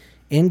main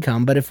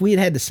income. But if we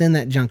had to send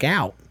that junk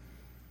out,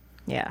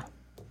 Yeah.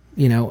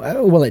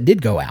 Well, it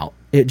did go out.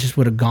 It just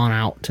would have gone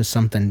out to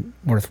something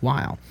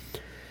worthwhile.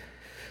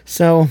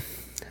 So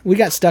we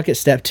got stuck at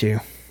step 2.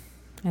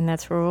 And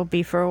that's where we'll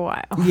be for a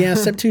while. Yeah,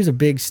 step 2 is a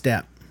big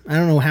step. I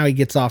don't know how he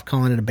gets off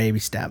calling it a baby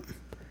step.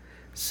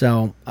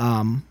 So,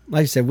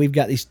 like I said, we've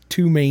got these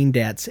 2 main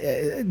debts.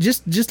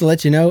 Just to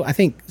let you know, I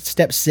think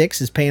step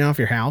 6 is paying off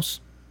your house.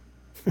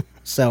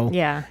 So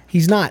Yeah.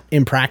 he's not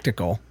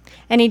impractical.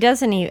 And he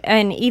doesn't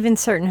and even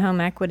certain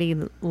home equity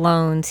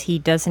loans, he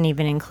doesn't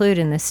even include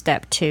in this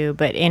step 2.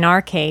 But in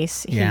our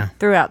case, he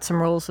threw out some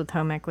rules with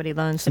home equity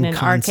loans. Some and in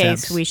concepts. our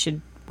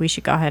case, we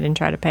should go ahead and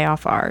try to pay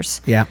off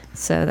ours. Yeah.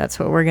 So that's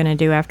what we're going to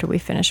do after we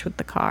finish with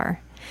the car.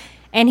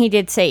 And he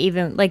did say,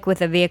 even like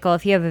with a vehicle,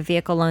 if you have a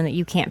vehicle loan that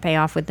you can't pay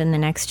off within the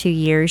next 2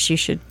 years, you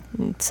should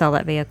sell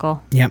that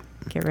vehicle. Yep.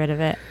 Get rid of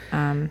it.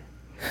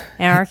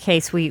 In our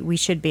case, we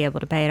should be able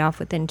to pay it off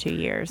within 2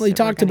 years. Well, he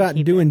so we're talked gonna about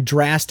keep doing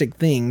drastic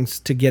things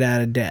to get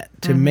out of debt,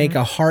 to make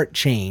a heart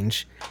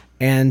change,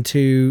 and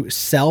to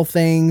sell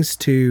things,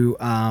 to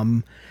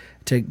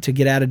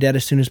get out of debt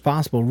as soon as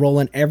possible,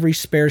 rolling every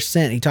spare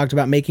cent. He talked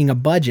about making a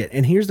budget.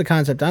 And here's the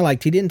concept I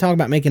liked. He didn't talk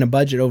about making a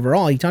budget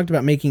overall. He talked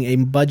about making a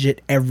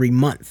budget every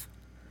month.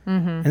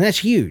 And that's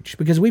huge,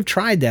 because we've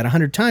tried that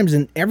 100 times,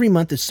 and every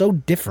month is so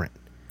different.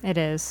 It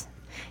is.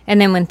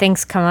 And then when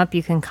things come up,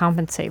 you can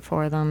compensate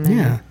for them.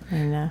 And,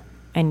 Yeah.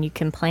 And you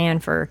can plan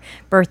for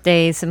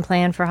birthdays and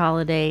plan for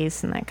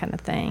holidays and that kind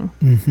of thing.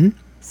 Mm-hmm.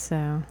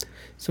 So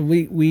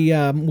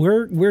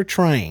we're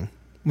trying.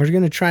 We're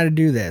going to try to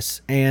do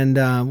this, and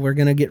we're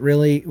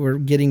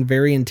getting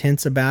very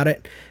intense about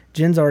it.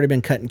 Jen's already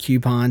been cutting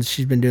coupons.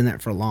 She's been doing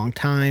that for a long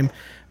time,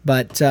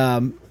 but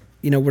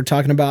we're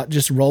talking about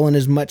just rolling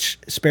as much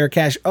spare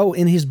cash. Oh,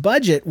 in his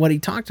budget, what he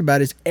talked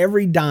about is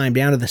every dime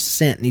down to the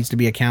cent needs to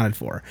be accounted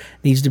for.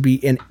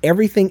 And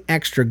everything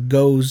extra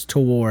goes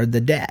toward the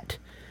debt.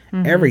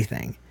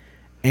 Everything.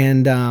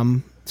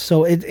 And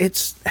so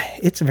it's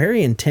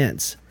very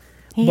intense.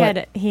 He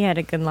had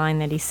a good line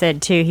that he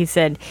said too. He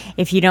said,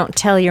 "If you don't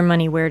tell your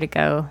money where to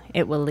go,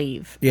 it will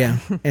leave." Yeah,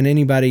 and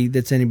anybody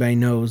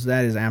knows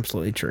that is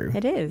absolutely true.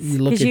 It is,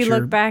 because you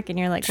look back and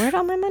you're like, "Where'd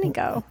all my money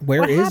go?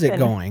 Where what is happened?" it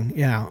going?"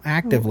 Yeah,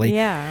 actively.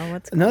 Yeah.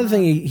 What's going Another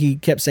thing on? he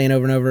kept saying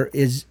over and over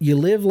is, you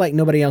live like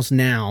nobody else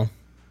now,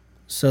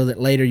 so that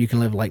later you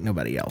can live like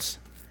nobody else.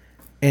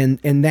 And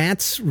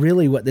that's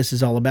really what this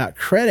is all about.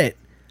 Credit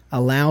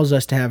allows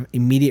us to have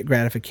immediate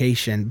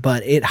gratification,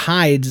 but it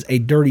hides a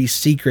dirty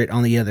secret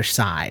on the other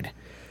side.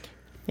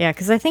 Yeah,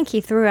 because I think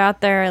he threw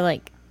out there,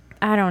 like,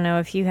 I don't know,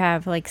 if you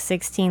have like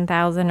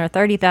 $16,000 or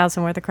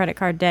 $30,000 worth of credit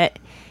card debt,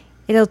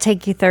 it'll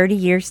take you 30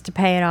 years to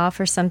pay it off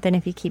or something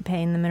if you keep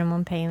paying the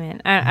minimum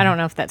payment. I don't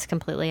know if that's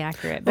completely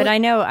accurate, but I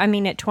know,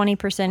 at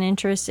 20%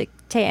 interest,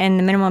 and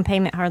the minimum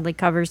payment hardly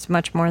covers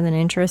much more than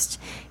interest,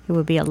 it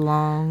would be a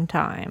long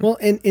time. Well,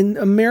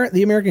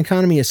 the American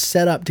economy is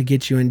set up to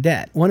get you in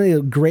debt. One of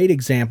the great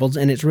examples,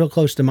 and it's real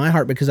close to my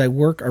heart because I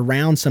work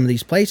around some of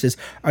these places,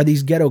 are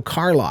these ghetto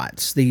car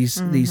lots,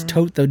 these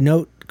tote the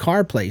note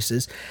car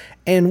places.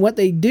 And what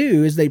they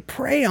do is they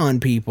prey on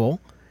people,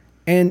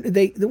 and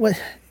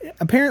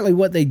apparently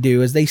what they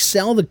do is they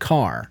sell the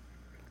car.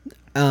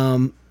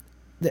 The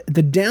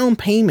down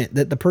payment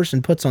that the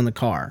person puts on the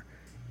car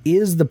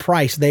is the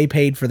price they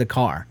paid for the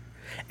car.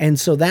 And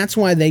so that's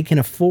why they can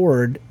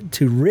afford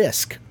to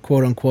risk,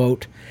 quote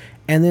unquote,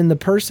 And then the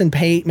person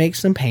makes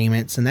some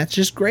payments, and that's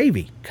just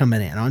gravy coming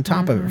in on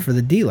top of it for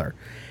the dealer.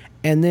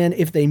 And then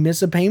if they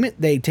miss a payment,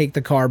 they take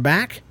the car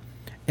back,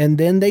 and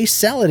then they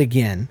sell it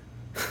again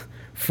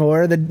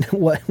for the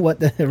what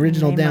the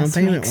original down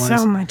payment was.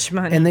 So much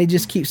money. And they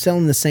just keep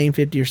selling the same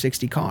 50 or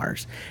 60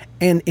 cars.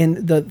 And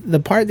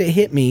the part that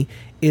hit me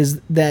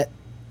is that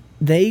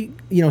they,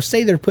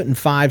 say they're putting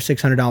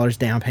 $500-$600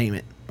 down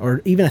payment,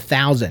 or even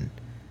 $1,000.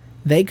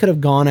 They could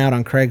have gone out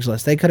on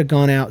Craigslist. They could have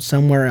gone out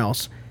somewhere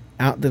else,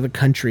 out to the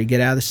country, get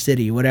out of the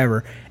city,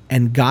 whatever,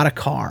 and got a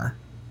car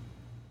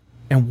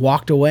and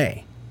walked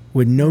away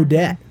with no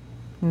debt.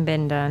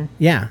 Been done.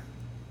 Yeah.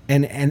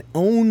 And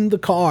own the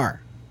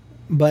car.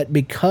 But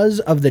because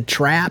of the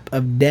trap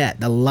of debt,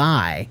 the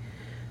lie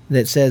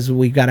that says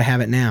we've got to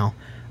have it now,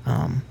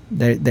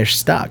 they're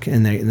stuck,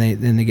 and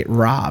they get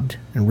robbed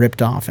and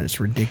ripped off, and it's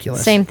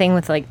ridiculous. Same thing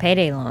with like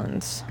payday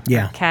loans,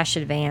 Yeah. or cash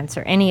advance,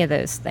 or any of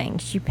those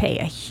things. You pay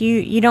a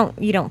huge. You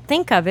don't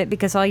think of it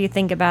because all you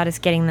think about is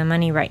getting the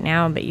money right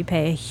now, but you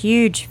pay a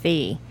huge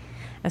fee,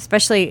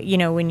 especially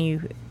when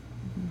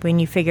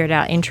you figure it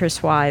out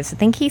interest wise. I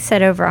think he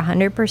said over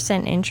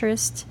 100%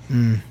 interest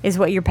is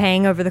what you're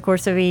paying over the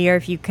course of a year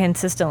if you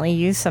consistently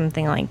use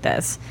something like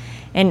this.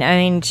 And I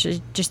mean,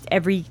 just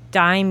every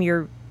dime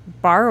you're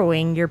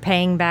borrowing, you're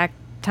paying back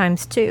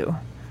times 2.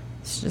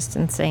 It's just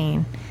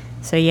insane.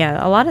 So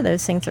yeah, a lot of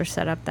those things are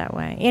set up that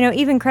way.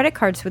 Even credit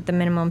cards with the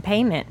minimum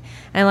payment.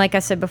 And like I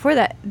said before,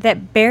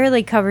 that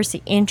barely covers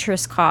the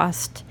interest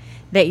cost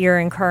that you're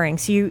incurring.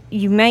 So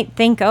you might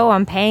think, oh,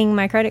 I'm paying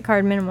my credit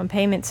card minimum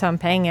payment, so I'm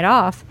paying it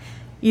off.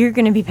 You're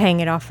going to be paying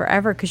it off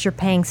forever because you're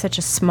paying such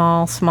a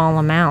small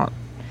amount.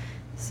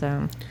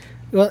 So,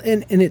 well,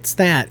 and it's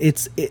that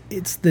it's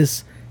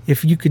this.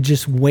 If you could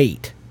just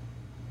wait,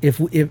 if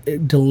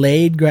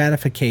delayed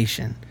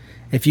gratification,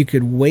 if you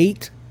could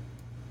wait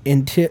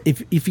until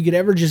if you could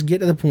ever just get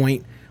to the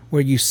point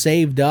where you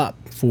saved up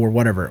for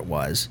whatever it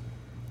was,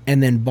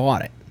 and then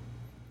bought it.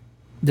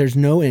 There's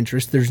no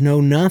interest. There's no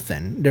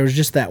nothing. There's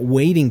just that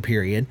waiting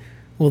period.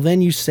 Well,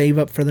 then you save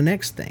up for the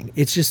next thing.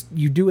 It's just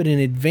you do it in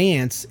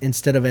advance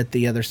instead of at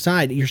the other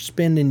side. You're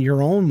spending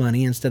your own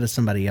money instead of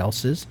somebody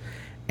else's,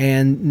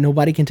 and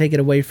nobody can take it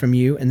away from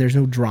you. And there's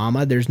no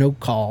drama. There's no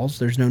calls.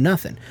 There's no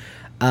nothing.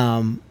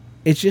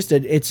 It's just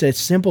it's a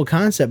simple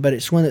concept, but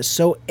it's one that's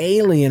so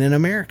alien in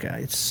America.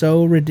 It's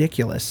so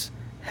ridiculous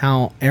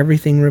how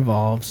everything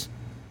revolves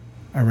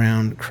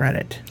around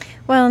credit.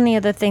 Well, and the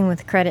other thing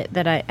with credit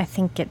that I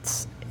think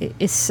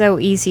is so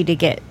easy to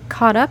get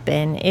caught up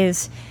in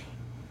is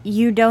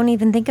you don't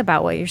even think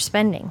about what you're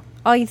spending.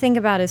 All you think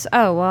about is,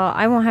 oh, well,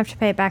 I won't have to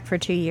pay it back for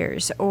 2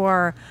 years,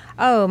 or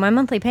oh, my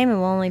monthly payment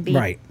will only be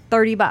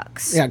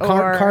 $30. Yeah,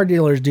 car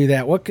dealers do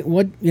that. What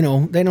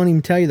they don't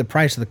even tell you the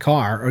price of the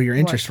car or your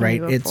interest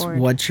rate. It's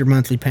what's your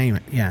monthly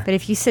payment. Yeah. But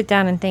if you sit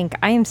down and think,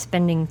 I am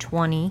spending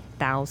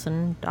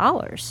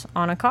 $20,000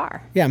 on a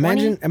car. Yeah,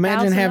 imagine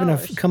having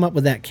to come up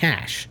with that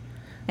cash.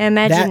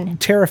 Imagine that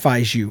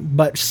terrifies you,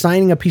 but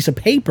signing a piece of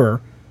paper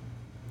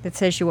that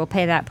says you will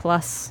pay that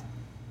plus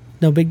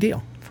no big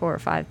deal. $4,000 or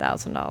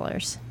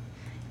 $5,000.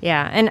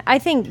 Yeah, and I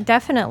think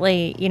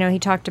definitely, he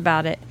talked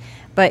about it,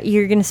 but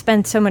you're going to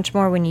spend so much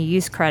more when you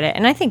use credit.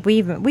 And I think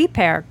we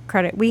pay our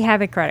credit. We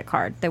have a credit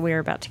card that we're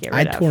about to get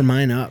rid of. I tore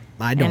mine up.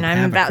 I don't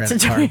have a credit card.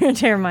 And I'm about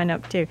to tear mine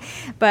up too.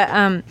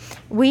 But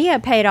we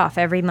pay it off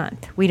every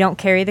month. We don't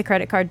carry the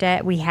credit card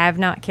debt. We have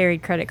not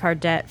carried credit card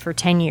debt for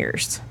 10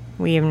 years.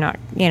 We have not,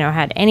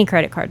 had any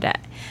credit card debt.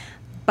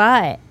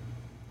 But,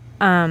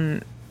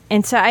 and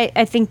so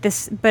I think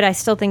this, but I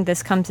still think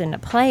this comes into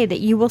play that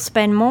you will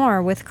spend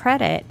more with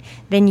credit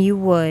than you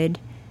would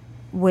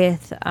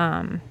with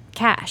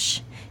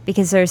cash,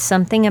 because there's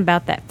something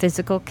about that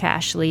physical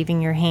cash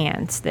leaving your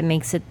hands that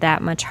makes it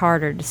that much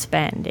harder to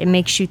spend. It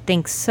makes you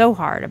think so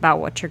hard about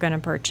what you're going to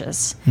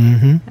purchase,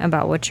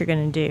 about what you're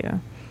going to do.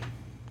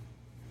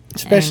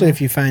 Especially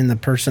if you find the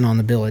person on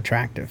the bill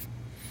attractive.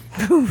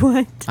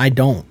 What? I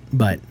don't,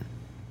 but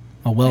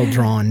a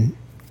well-drawn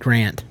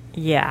grant.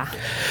 Yeah.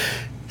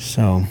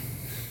 So,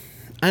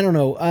 I don't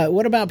know.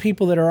 What about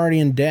people that are already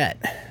in debt?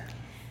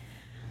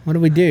 What do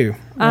we do?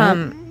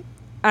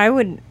 I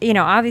would,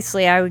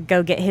 obviously I would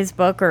go get his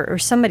book or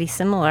somebody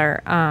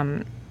similar.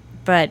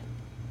 But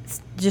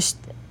just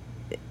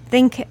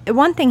think,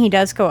 one thing he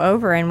does go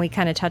over, and we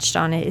kind of touched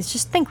on it, is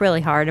just think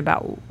really hard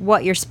about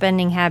what your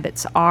spending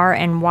habits are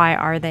and why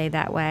are they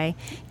that way.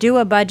 Do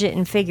a budget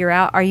and figure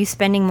out, are you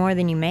spending more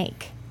than you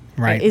make?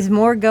 Right. Is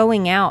more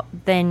going out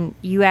than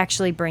you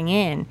actually bring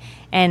in?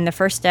 And the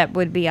first step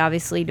would be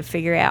obviously to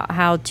figure out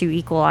how to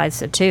equalize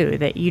the two,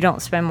 that you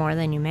don't spend more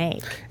than you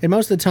make. And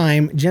most of the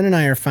time, Jen and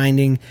I are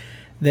finding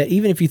that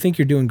even if you think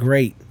you're doing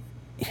great,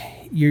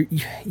 you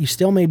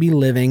still may be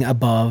living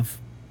above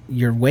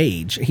your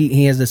wage.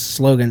 He has this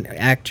slogan,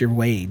 act your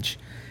wage.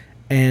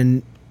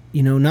 And,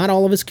 not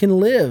all of us can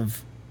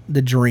live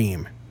the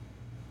dream.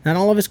 Not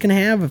all of us can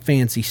have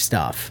fancy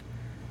stuff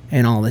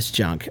and all this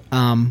junk.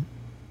 And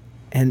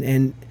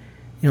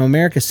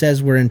America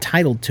says we're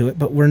entitled to it,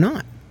 but we're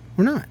not.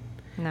 We're not.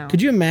 No.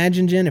 Could you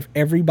imagine, Jen, if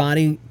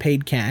everybody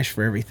paid cash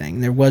for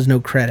everything? There was no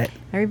credit.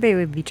 Everybody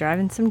would be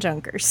driving some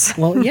junkers.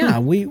 Well, yeah,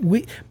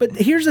 but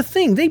here's the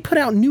thing. They put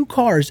out new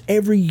cars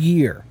every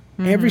year.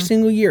 Every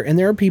single year. And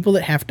there are people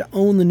that have to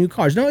own the new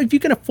cars. No, if you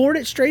can afford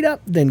it straight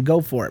up, then go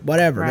for it.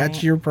 Whatever. That's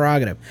Right. your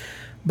prerogative.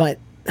 But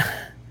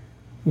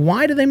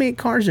why do they make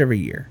cars every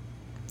year?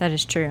 That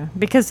is true.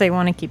 Because they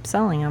want to keep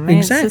selling them. And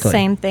It's Exactly. the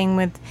same thing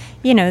with,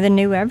 the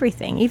new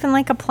everything. Even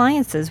like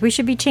appliances. We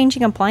should be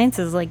changing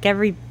appliances like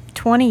every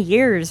 20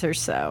 years or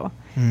so.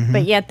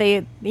 But yet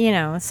they,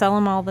 sell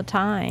them all the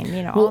time.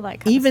 All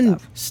that kind even of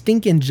stuff.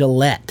 stinking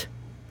Gillette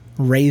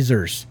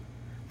razors.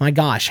 My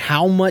gosh,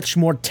 how much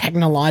more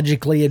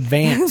technologically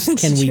advanced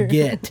can we true.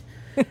 get?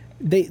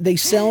 They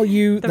sell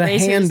you the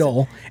razors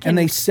handle and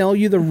they sell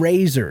you the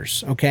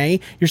razors, okay?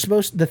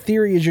 The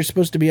theory is you're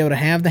supposed to be able to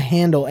have the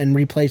handle and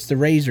replace the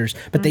razors,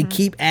 but they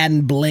keep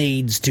adding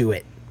blades to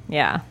it.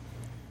 Yeah.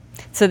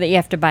 So that you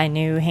have to buy a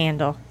new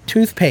handle.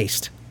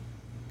 Toothpaste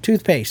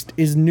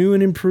is new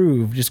and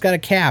improved. It's got a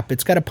cap,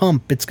 it's got a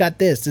pump, it's got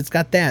this, it's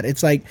got that.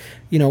 It's like,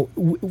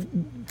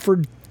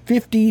 for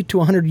 50 to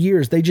 100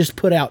 years, they just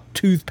put out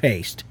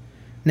toothpaste.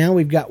 Now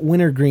we've got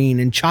wintergreen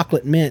and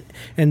chocolate mint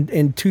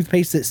and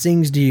toothpaste that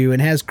sings to you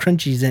and has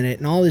crunchies in it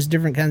and all this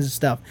different kinds of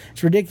stuff.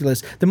 It's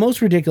ridiculous. The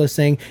most ridiculous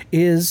thing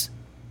is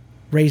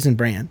Raisin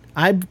Bran.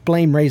 I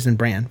blame Raisin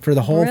Bran for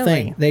the whole Really?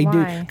 thing. They do,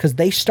 Why? because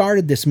they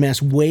started this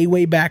mess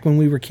way back when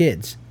we were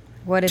kids.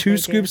 What did Two they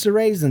do? scoops of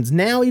raisins.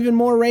 Now even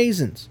more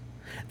raisins.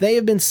 They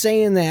have been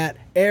saying that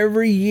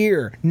every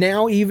year.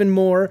 Now even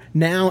more.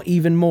 Now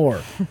even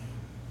more.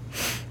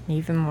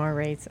 Even more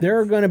raisins. There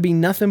are going to be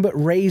nothing but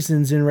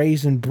raisins in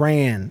Raisin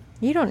Bran.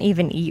 You don't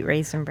even eat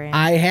Raisin Bran.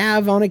 I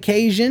have on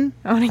occasion,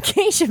 On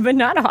occasion, but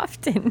not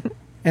often.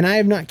 and I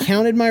have not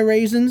counted my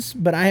raisins,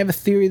 but I have a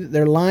theory that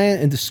they're lying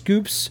and the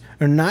scoops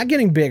are not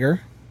getting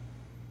bigger.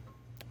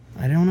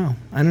 I don't know.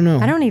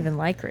 I don't even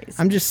like raisins.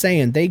 I'm just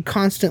saying, they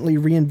constantly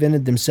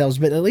reinvented themselves,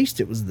 but at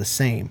least it was the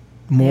same.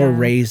 More Yeah.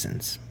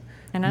 raisins.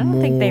 And I don't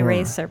think they more.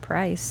 raised their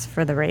price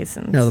for the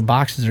raisins. No, the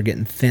boxes are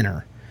getting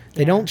thinner.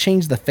 They don't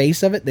change the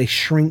face of it, they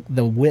shrink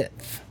the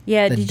width.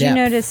 Yeah, the did depth. you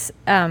notice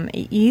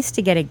you used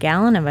to get a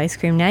gallon of ice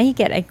cream. Now you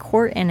get a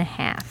quart and a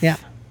half. Yeah.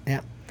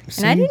 And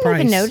Same I didn't price.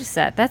 even notice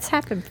that. That's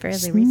happened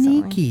fairly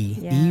recently. Sneaky,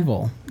 Yeah.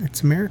 evil.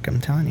 It's America,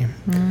 I'm telling you.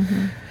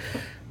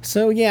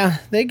 So yeah,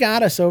 they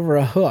got us over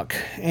a hook,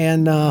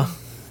 and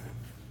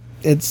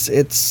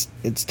it's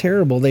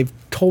terrible. They've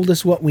told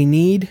us what we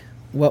need,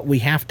 what we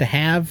have to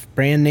have,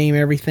 brand name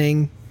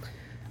everything,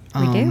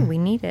 We do. We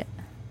need it.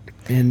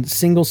 and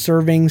single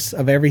servings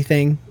of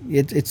everything.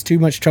 It's too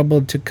much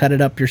trouble to cut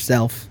it up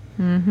yourself.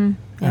 It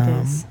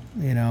is.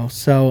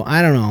 So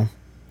I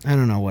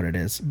don't know what it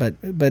is, but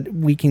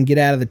we can get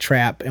out of the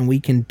trap, and we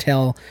can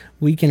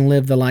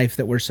live the life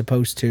that we're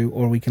supposed to,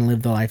 or we can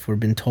live the life we've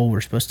been told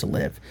we're supposed to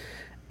live.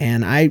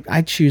 And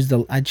I choose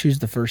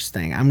the first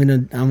thing. I'm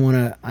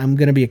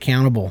gonna be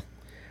accountable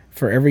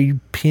for every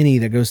penny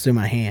that goes through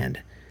my hand,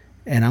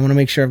 and I want to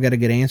make sure I've got a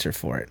good answer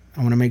for it. I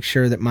want to make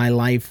sure that my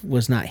life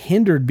was not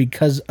hindered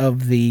because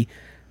of the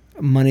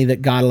money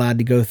that God allowed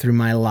to go through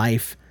my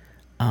life.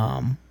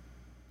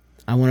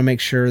 I want to make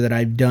sure that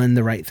I've done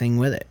the right thing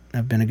with it.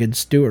 I've been a good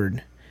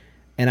steward.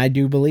 And I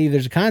do believe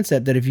there's a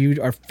concept that if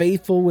you are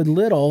faithful with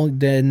little,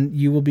 then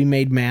you will be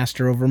made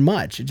master over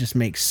much. It just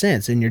makes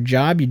sense. In your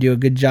job, you do a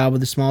good job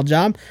with a small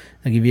job,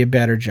 they'll give you a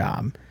better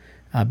job,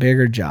 a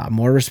bigger job,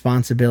 more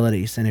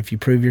responsibilities. And if you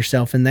prove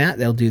yourself in that,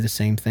 they'll do the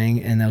same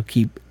thing, and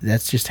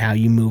that's just how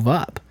you move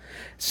up.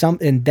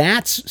 And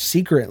that's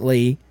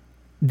secretly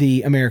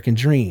the American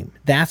dream.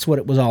 That's what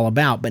it was all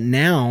about. But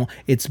now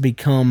it's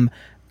become,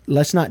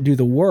 let's not do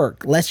the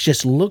work. Let's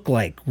just look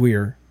like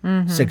we're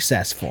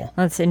successful.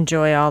 Let's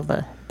enjoy all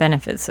the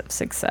benefits of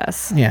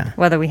success. Yeah.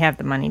 Whether we have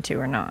the money to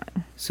or not.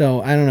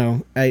 So I don't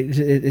know.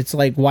 It's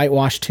like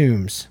whitewashed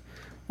tombs,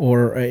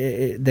 or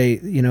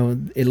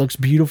it looks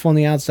beautiful on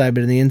the outside,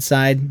 but on the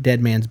inside, dead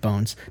man's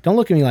bones. Don't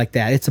look at me like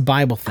that. It's a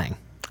Bible thing.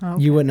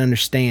 Okay. You wouldn't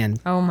understand,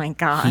 Oh my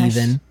gosh.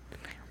 heathen.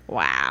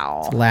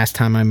 Wow. Last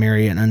time I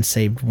marry an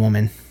unsaved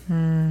woman.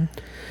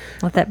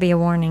 Let that be a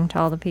warning to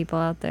all the people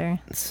out there.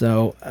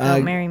 So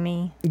Don't marry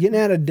me. getting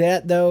out of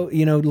debt, though,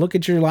 look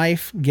at your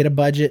life, get a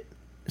budget,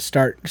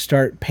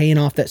 start paying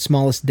off that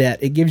smallest debt.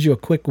 It gives you a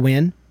quick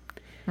win,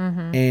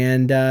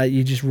 and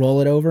you just roll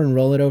it over and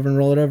roll it over and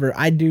roll it over.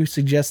 I do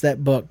suggest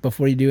that book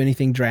before you do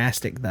anything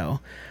drastic, though.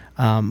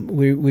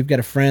 We've got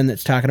a friend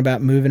that's talking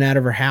about moving out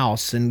of her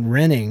house and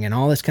renting and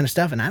all this kind of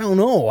stuff, and I don't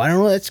know.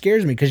 That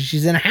scares me because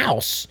she's in a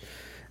house,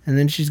 and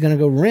then she's going to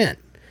go rent.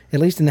 At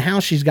least in the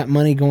house, she's got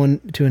money going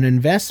to an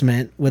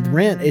investment. With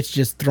rent, it's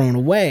just thrown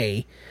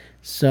away.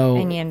 So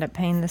And you end up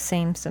paying the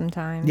same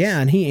sometimes. yeah,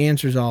 and he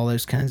answers all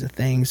those kinds of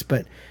things.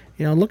 But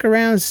look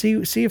around, see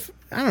if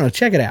I don't know.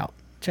 Check it out.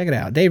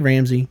 Dave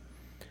Ramsey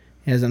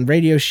has a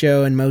radio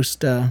show in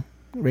most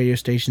radio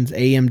stations,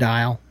 AM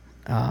dial,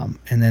 and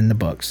then the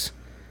books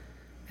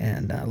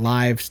and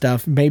live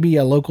stuff. Maybe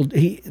a local.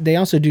 They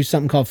also do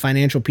something called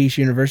Financial Peace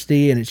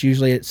University, and it's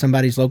usually at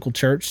somebody's local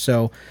church.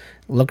 So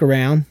look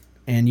around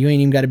and you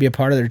ain't even got to be a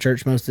part of their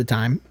church most of the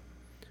time.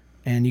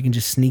 And you can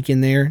just sneak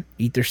in there,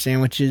 eat their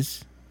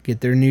sandwiches,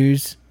 get their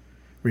news,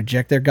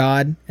 reject their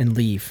God, and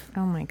leave.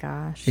 Oh my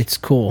gosh. It's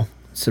cool.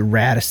 It's the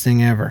raddest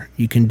thing ever.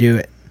 You can do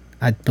it.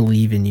 I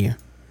believe in you.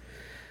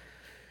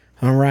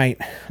 All right.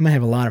 I'm going to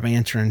have a lot of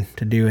answering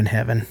to do in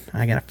heaven.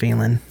 I got a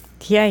feeling.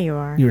 Yeah, you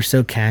are. You were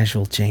so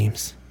casual,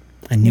 James.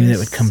 I knew that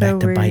would come so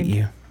back to bite rude.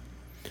 you.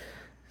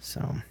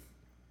 So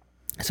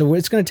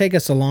it's going to take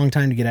us a long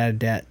time to get out of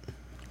debt.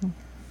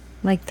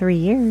 Like 3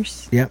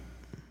 years. Yep.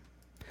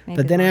 Maybe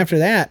But then longer. after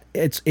that,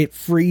 it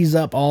frees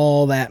up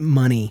all that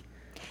money.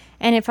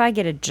 And if I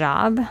get a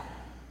job,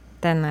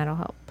 then that'll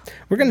help.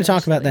 We're going to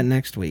talk about that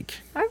next week.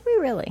 Are we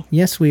really?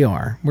 Yes, we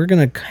are. We're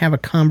going to have a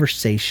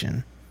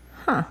conversation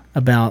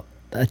about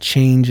a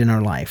change in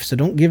our life. So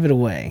don't give it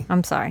away.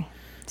 I'm sorry.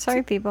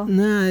 Sorry, people.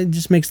 Nah, it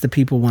just makes the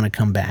people want to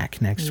come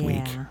back next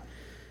week.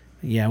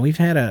 Yeah, we've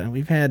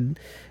had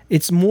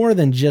it's more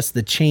than just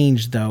the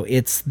change though.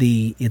 It's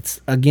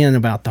again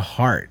about the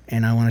heart,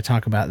 and I want to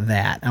talk about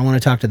that. I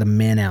want to talk to the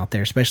men out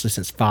there, especially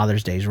since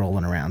Father's Day is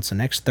rolling around. So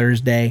next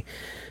Thursday,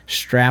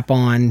 strap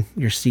on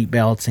your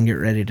seatbelts and get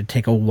ready to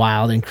take a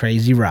wild and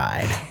crazy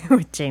ride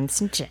With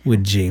James and Jen.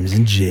 with James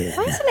and Jen.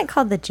 Why isn't it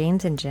called the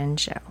James and Jen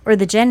show? Or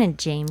the Jen and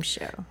James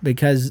show?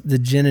 Because the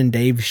Jen and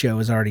Dave show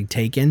is already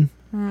taken.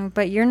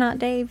 But you're not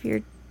Dave.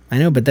 You're. I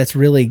know, but that's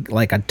really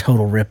like a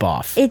total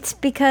ripoff. It's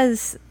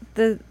because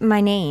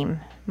my name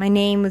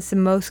was the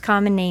most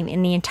common name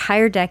in the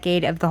entire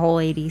decade of the whole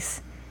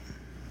 80s.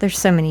 There's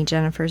so many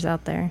Jennifers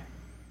out there.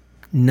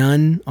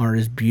 None are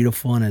as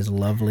beautiful and as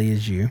lovely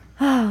as you.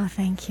 Oh,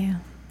 thank you.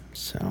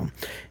 So,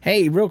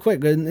 hey, real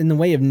quick, in the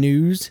way of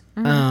news,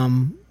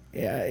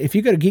 if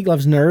you go to Geek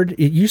Loves Nerd,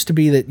 it used to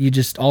be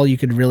that all you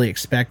could really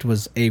expect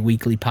was a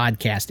weekly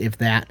podcast, if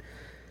that.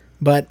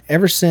 But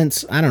ever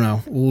since, I don't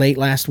know, late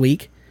last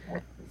week,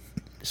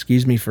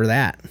 excuse me for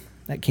that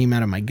came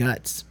out of my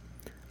guts.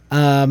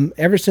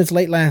 Ever since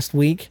late last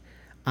week,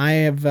 I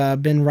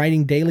have been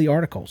writing daily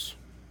articles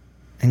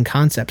and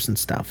concepts and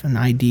stuff and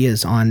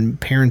ideas on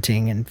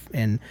parenting,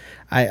 and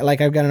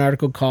I've got an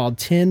article called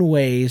 10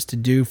 Ways to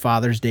Do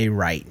Father's Day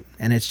Right,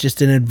 and it's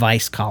just an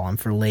advice column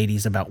for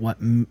ladies about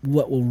what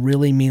will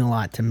really mean a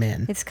lot to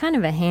men. It's kind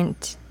of a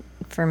hint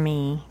for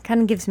me.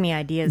 Kind of gives me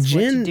ideas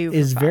what Jen to do.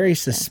 is for very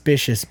Father's Day.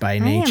 suspicious by I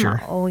nature.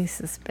 am always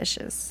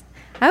suspicious.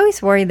 I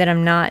always worry that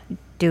I'm not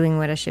doing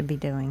what I should be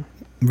doing.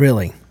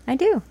 Really? I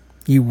do.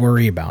 You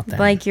worry about that?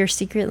 Like you're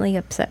secretly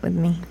upset with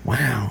me.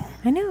 Wow.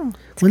 I know.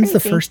 It's When's the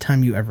crazy. first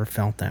time you ever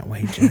felt that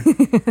way, Jen?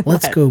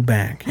 Let's go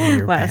back in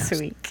your Last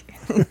past. week.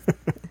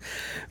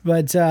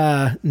 But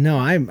no,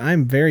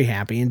 I'm very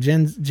happy, and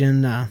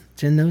Jen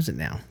knows it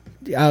now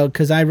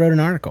because I wrote an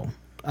article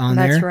on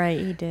there. That's right,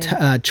 you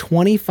did.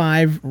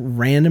 25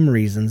 random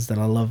reasons that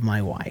I love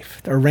my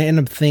wife, or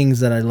random things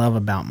that I love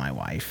about my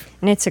wife.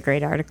 And it's a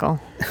great article.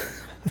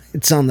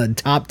 It's on the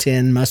top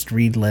 10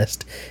 must-read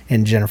list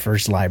in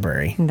Jennifer's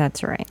library.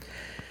 That's right.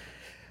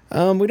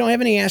 We don't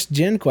have any Ask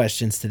Jen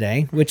questions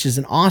today, which is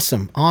an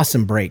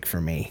awesome break for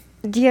me.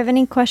 Do you have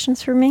any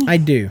questions for me? I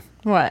do.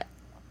 What?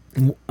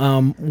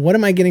 What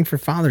am I getting for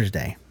Father's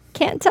Day?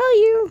 Can't tell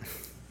you.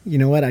 You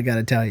know what? I got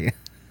to tell you.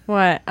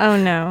 What? Oh,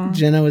 no.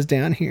 Jenna was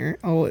down here.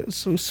 Oh, it was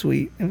so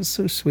sweet. It was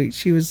so sweet.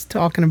 She was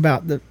talking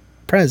about the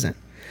present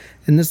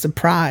and the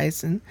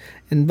surprise and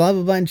blah,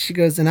 blah, blah. And she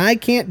goes, and I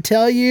can't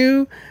tell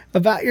you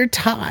about your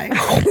tie.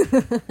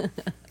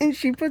 And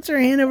she puts her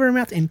hand over her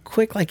mouth, and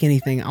quick like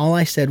anything, all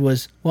I said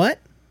was, what?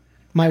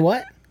 My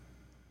what?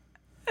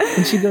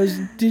 And she goes,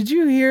 did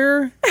you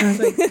hear? And I was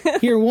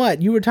like, hear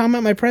what? You were talking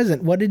about my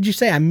present. What did you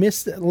say? I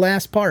missed the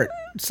last part.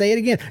 Say it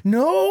again.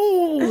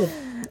 No.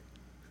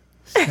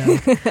 So,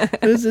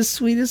 it was the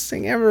sweetest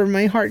thing ever.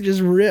 My heart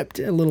just ripped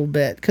a little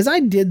bit because I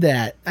did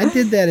that. I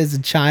did that as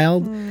a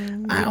child.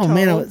 Oh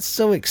man, I was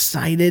so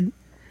excited.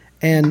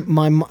 And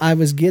I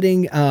was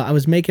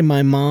making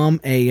my mom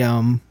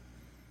an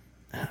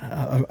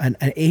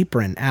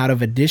apron out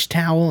of a dish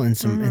towel and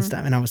some and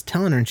stuff. And I was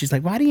telling her, and she's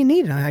like, "Why do you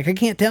need it?" I'm like, "I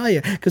can't tell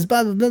you because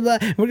blah blah blah blah.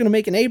 We're gonna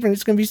make an apron.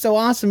 It's gonna be so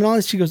awesome and all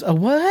this." She goes, "A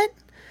what?"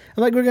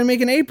 I'm like, "We're gonna make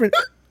an apron."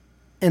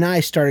 And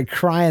I started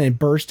crying and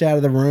burst out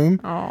of the room.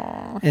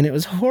 Aww. And it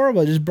was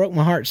horrible. It just broke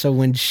my heart. So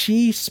when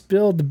she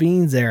spilled the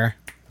beans there,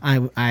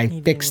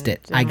 I fixed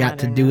it. I got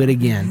to do it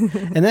again.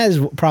 And that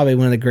is probably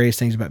one of the greatest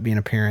things about being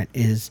a parent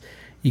is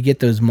you get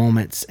those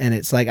moments. And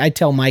it's like I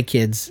tell my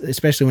kids,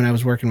 especially when I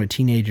was working with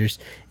teenagers,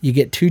 you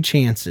get 2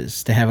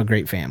 chances to have a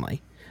great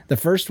family. The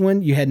first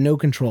one you had no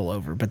control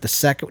over, but the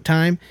second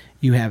time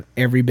you have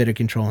every bit of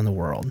control in the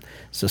world.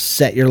 So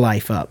set your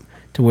life up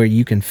to where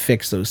you can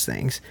fix those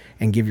things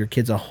and give your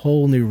kids a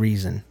whole new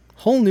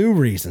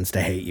reasons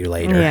to hate you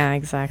later. Yeah,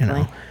 exactly. You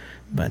know?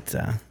 But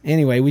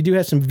anyway, we do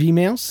have some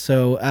V-mails.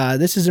 So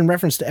this is in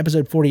reference to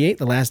episode 48,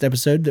 the last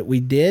episode that we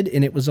did,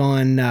 and it was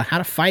on how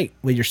to fight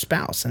with your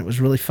spouse, and it was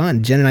really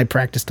fun. Jen and I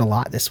practiced a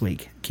lot this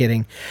week.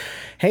 Kidding.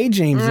 Hey,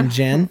 James and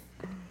Jen.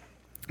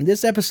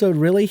 This episode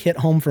really hit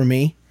home for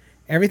me,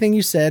 Everything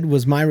you said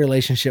was my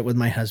relationship with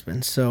my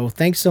husband. So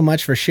thanks so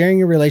much for sharing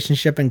your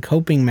relationship and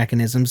coping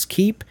mechanisms.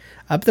 Keep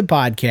up the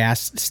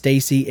podcast,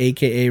 Stacy,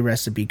 aka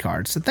Recipe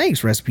Card. So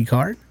thanks, Recipe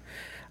Card.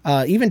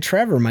 Even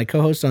Trevor, my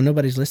co-host on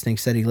Nobody's Listening,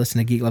 said he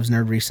listened to Geek Loves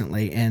Nerd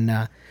recently,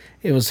 and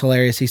it was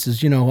hilarious. He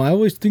says, I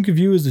always think of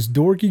you as this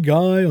dorky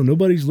guy on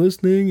Nobody's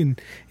Listening,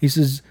 and he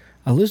says,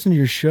 I listen to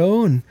your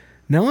show, and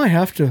now I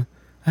have to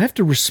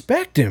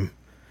respect him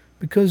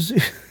because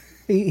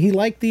he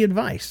liked the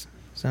advice.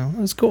 So it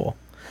was cool.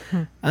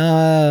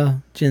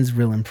 Jen's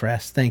real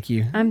impressed. Thank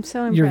you. I'm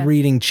so impressed. You're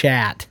reading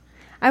chat.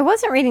 I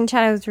wasn't reading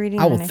chat. I was reading.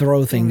 I will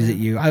throw things at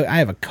you. I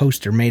have a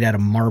coaster made out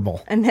of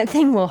marble. And that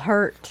thing will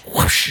hurt.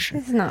 Whoosh.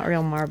 It's not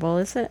real marble,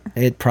 is it?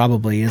 It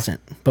probably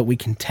isn't, but we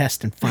can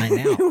test and find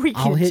out.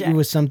 I'll hit you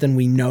with something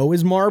we know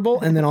is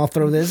marble, and then I'll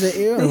throw this at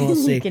you, and we'll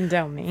see. You can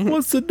tell me.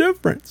 What's the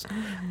difference?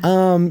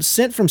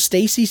 Sent from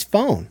Stacy's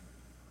phone.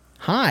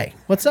 Hi,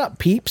 what's up,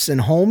 peeps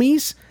and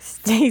homies?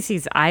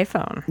 Stacy's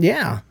iPhone.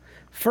 Yeah.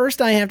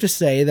 First, I have to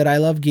say that I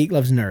love Geek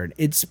Loves Nerd.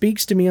 It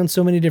speaks to me on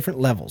so many different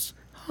levels.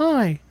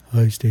 Hi,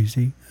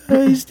 Stacy.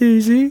 Hi,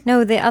 Stacy.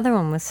 No, the other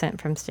one was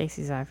sent from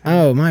Stacy's iPhone.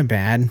 Oh, my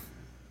bad.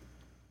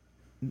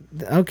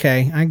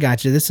 Okay, I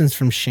got you. This one's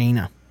from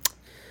Shayna.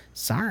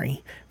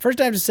 Sorry. First,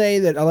 I have to say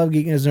that I love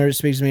Geek Loves Nerd. It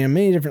speaks to me on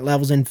many different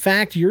levels. In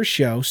fact, your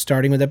show,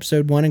 starting with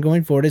episode 1 and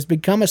going forward, has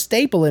become a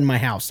staple in my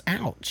house.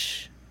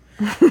 Ouch.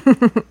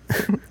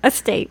 A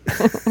stape.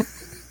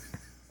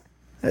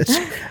 A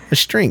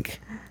strink.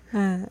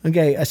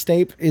 Okay, a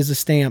stape is a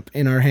stamp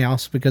in our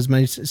house because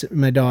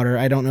my daughter,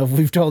 I don't know if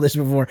we've told this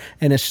before,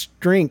 and a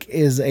strink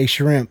is a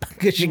shrimp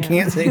because she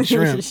can't say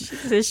shrimp. It's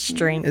a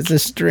strink. It's a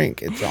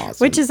strink. It's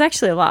awesome. Which is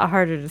actually a lot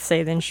harder to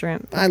say than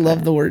shrimp. I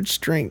love the word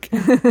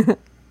strink.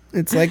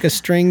 It's like a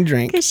string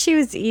drink. Because she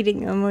was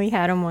eating them. We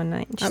had them one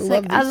night. She's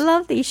I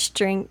love these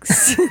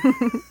strinks.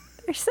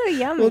 They're so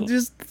yummy. Well,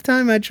 just the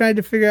time I tried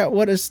to figure out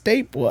what a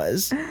stape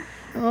was.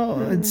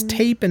 Oh, it's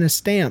tape and a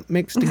stamp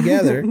mixed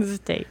together. It's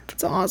tape.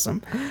 It's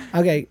awesome.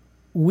 Okay,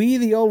 we,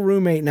 the old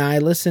roommate, and I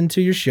listen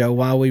to your show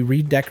while we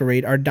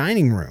redecorate our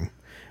dining room.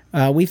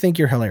 We think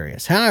you're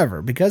hilarious.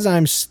 However, because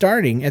I'm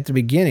starting at the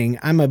beginning,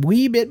 I'm a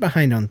wee bit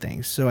behind on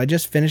things. So I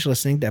just finished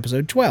listening to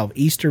episode 12,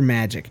 Easter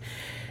Magic.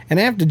 And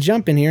I have to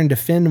jump in here and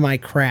defend my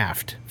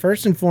craft.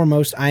 First and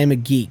foremost, I am a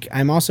geek.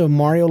 I'm also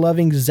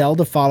Mario-loving,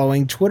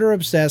 Zelda-following,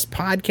 Twitter-obsessed,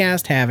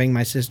 podcast-having.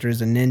 My sister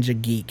is a ninja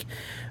geek.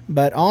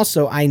 But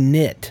also, I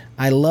knit.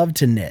 I love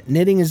to knit.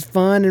 Knitting is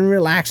fun and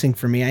relaxing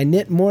for me. I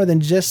knit more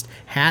than just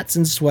hats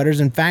and sweaters.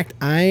 In fact,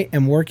 I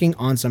am working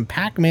on some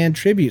Pac-Man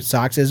tribute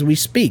socks as we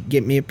speak.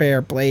 Get me a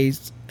pair,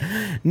 please.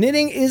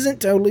 Knitting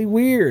isn't totally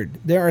weird.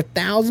 There are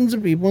thousands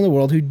of people in the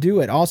world who do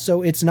it.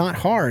 Also, it's not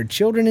hard.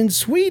 Children in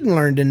Sweden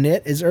learn to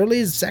knit as early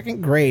as 2nd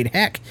grade.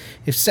 Heck,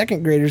 if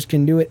 2nd graders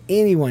can do it,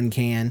 anyone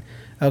can.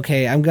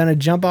 Okay, I'm going to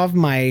jump off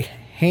my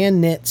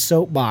hand-knit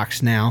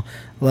soapbox now.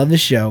 Love the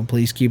show.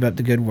 Please keep up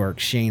the good work,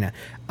 Shayna.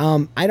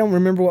 I don't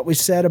remember what we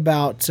said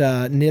about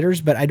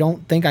knitters, but I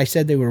don't think I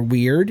said they were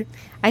weird.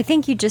 I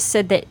think you just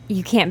said that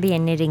you can't be a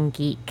knitting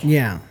geek.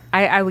 Yeah.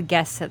 I would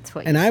guess that's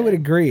what you said. And I would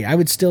agree. I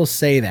would still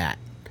say that.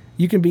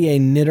 You can be a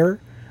knitter,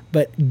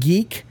 but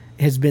geek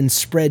has been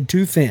spread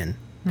too thin.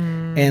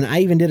 And I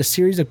even did a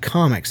series of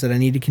comics that I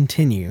need to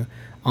continue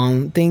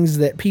on things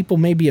that people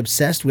may be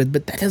obsessed with,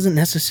 but that doesn't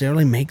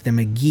necessarily make them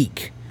a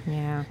geek.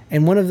 Yeah.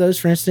 And one of those,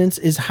 for instance,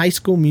 is High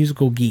School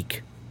Musical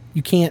geek.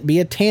 You can't be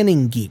a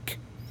tanning geek.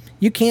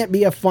 You can't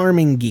be a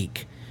farming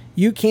geek.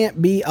 You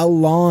can't be a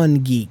lawn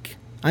geek.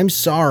 I'm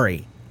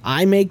sorry.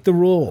 I make the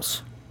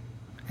rules.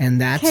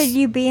 And that's... Could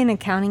you be an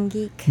accounting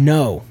geek?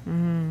 No.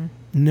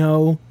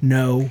 No,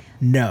 no,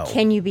 no.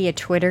 Can you be a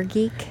Twitter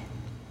geek?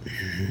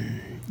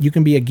 You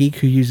can be a geek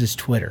who uses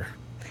Twitter.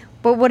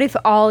 But what if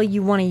all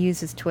you want to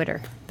use is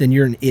Twitter? Then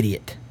you're an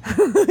idiot.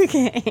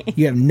 Okay.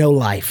 You have no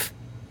life.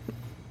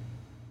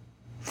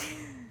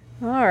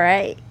 All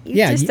right.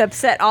 You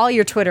upset all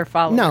your Twitter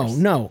followers.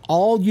 No.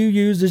 All you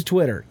use is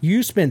Twitter.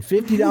 You spend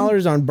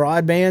 $50 on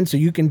broadband so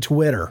you can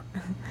Twitter.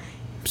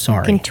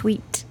 Sorry. You can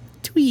tweet.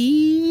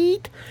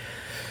 Tweet.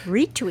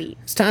 Retweet.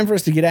 It's time for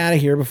us to get out of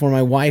here before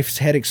my wife's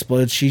head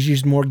explodes. She's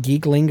used more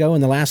geek lingo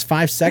in the last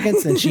 5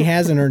 seconds than she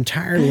has in her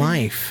entire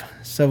life.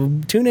 So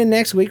tune in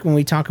next week when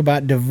we talk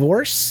about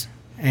divorce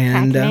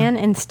and Pac-Man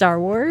and Star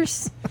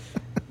Wars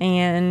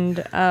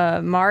and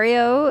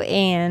Mario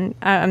and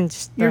I'm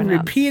just you're throwing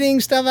repeating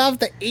stuff off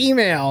the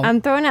email.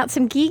 I'm throwing out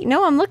some geek.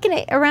 No, I'm looking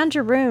at around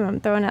your room. I'm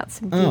throwing out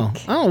some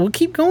geek. Oh, well,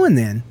 keep going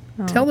then.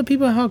 Tell the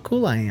people how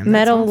cool I am.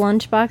 Metal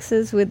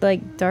lunchboxes with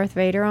like Darth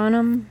Vader on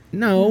them.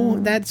 No,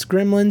 that's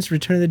Gremlins,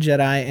 Return of the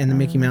Jedi, and the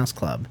Mickey Mouse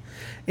Club.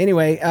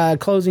 Anyway,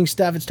 closing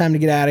stuff. It's time to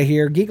get out of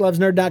here.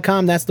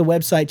 GeekLovesNerd.com. That's the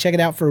website. Check it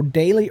out for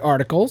daily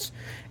articles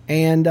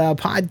and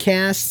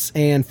podcasts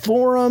and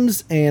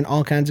forums and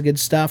all kinds of good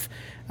stuff.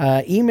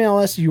 Email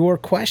us your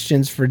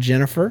questions for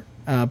Jennifer.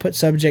 Put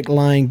subject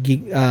line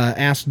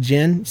Ask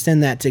Jen.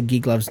 Send that to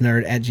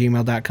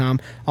geeklovesnerd@gmail.com.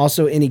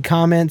 Also, any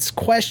comments,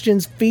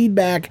 questions,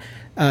 feedback,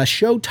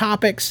 show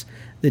topics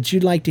that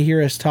you'd like to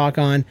hear us talk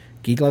on,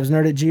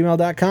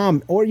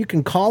 geeklovesnerd@gmail.com. Or you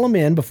can call them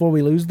in before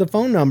we lose the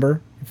phone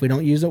number. If we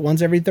don't use it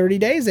once every 30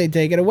 days, they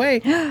take it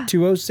away.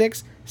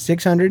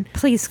 206-600.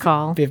 Please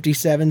call.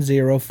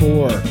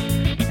 5704.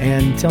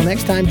 And until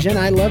next time, Jen,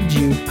 I loved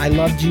you. I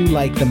loved you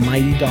like the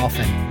mighty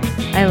dolphin.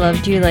 I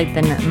loved you like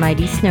the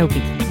mighty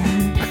Snoopy.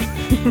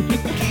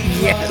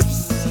 Yes.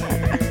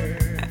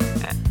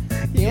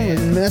 You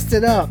almost messed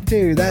it up,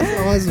 too. That's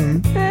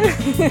awesome.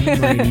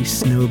 Mighty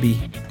Snoopy.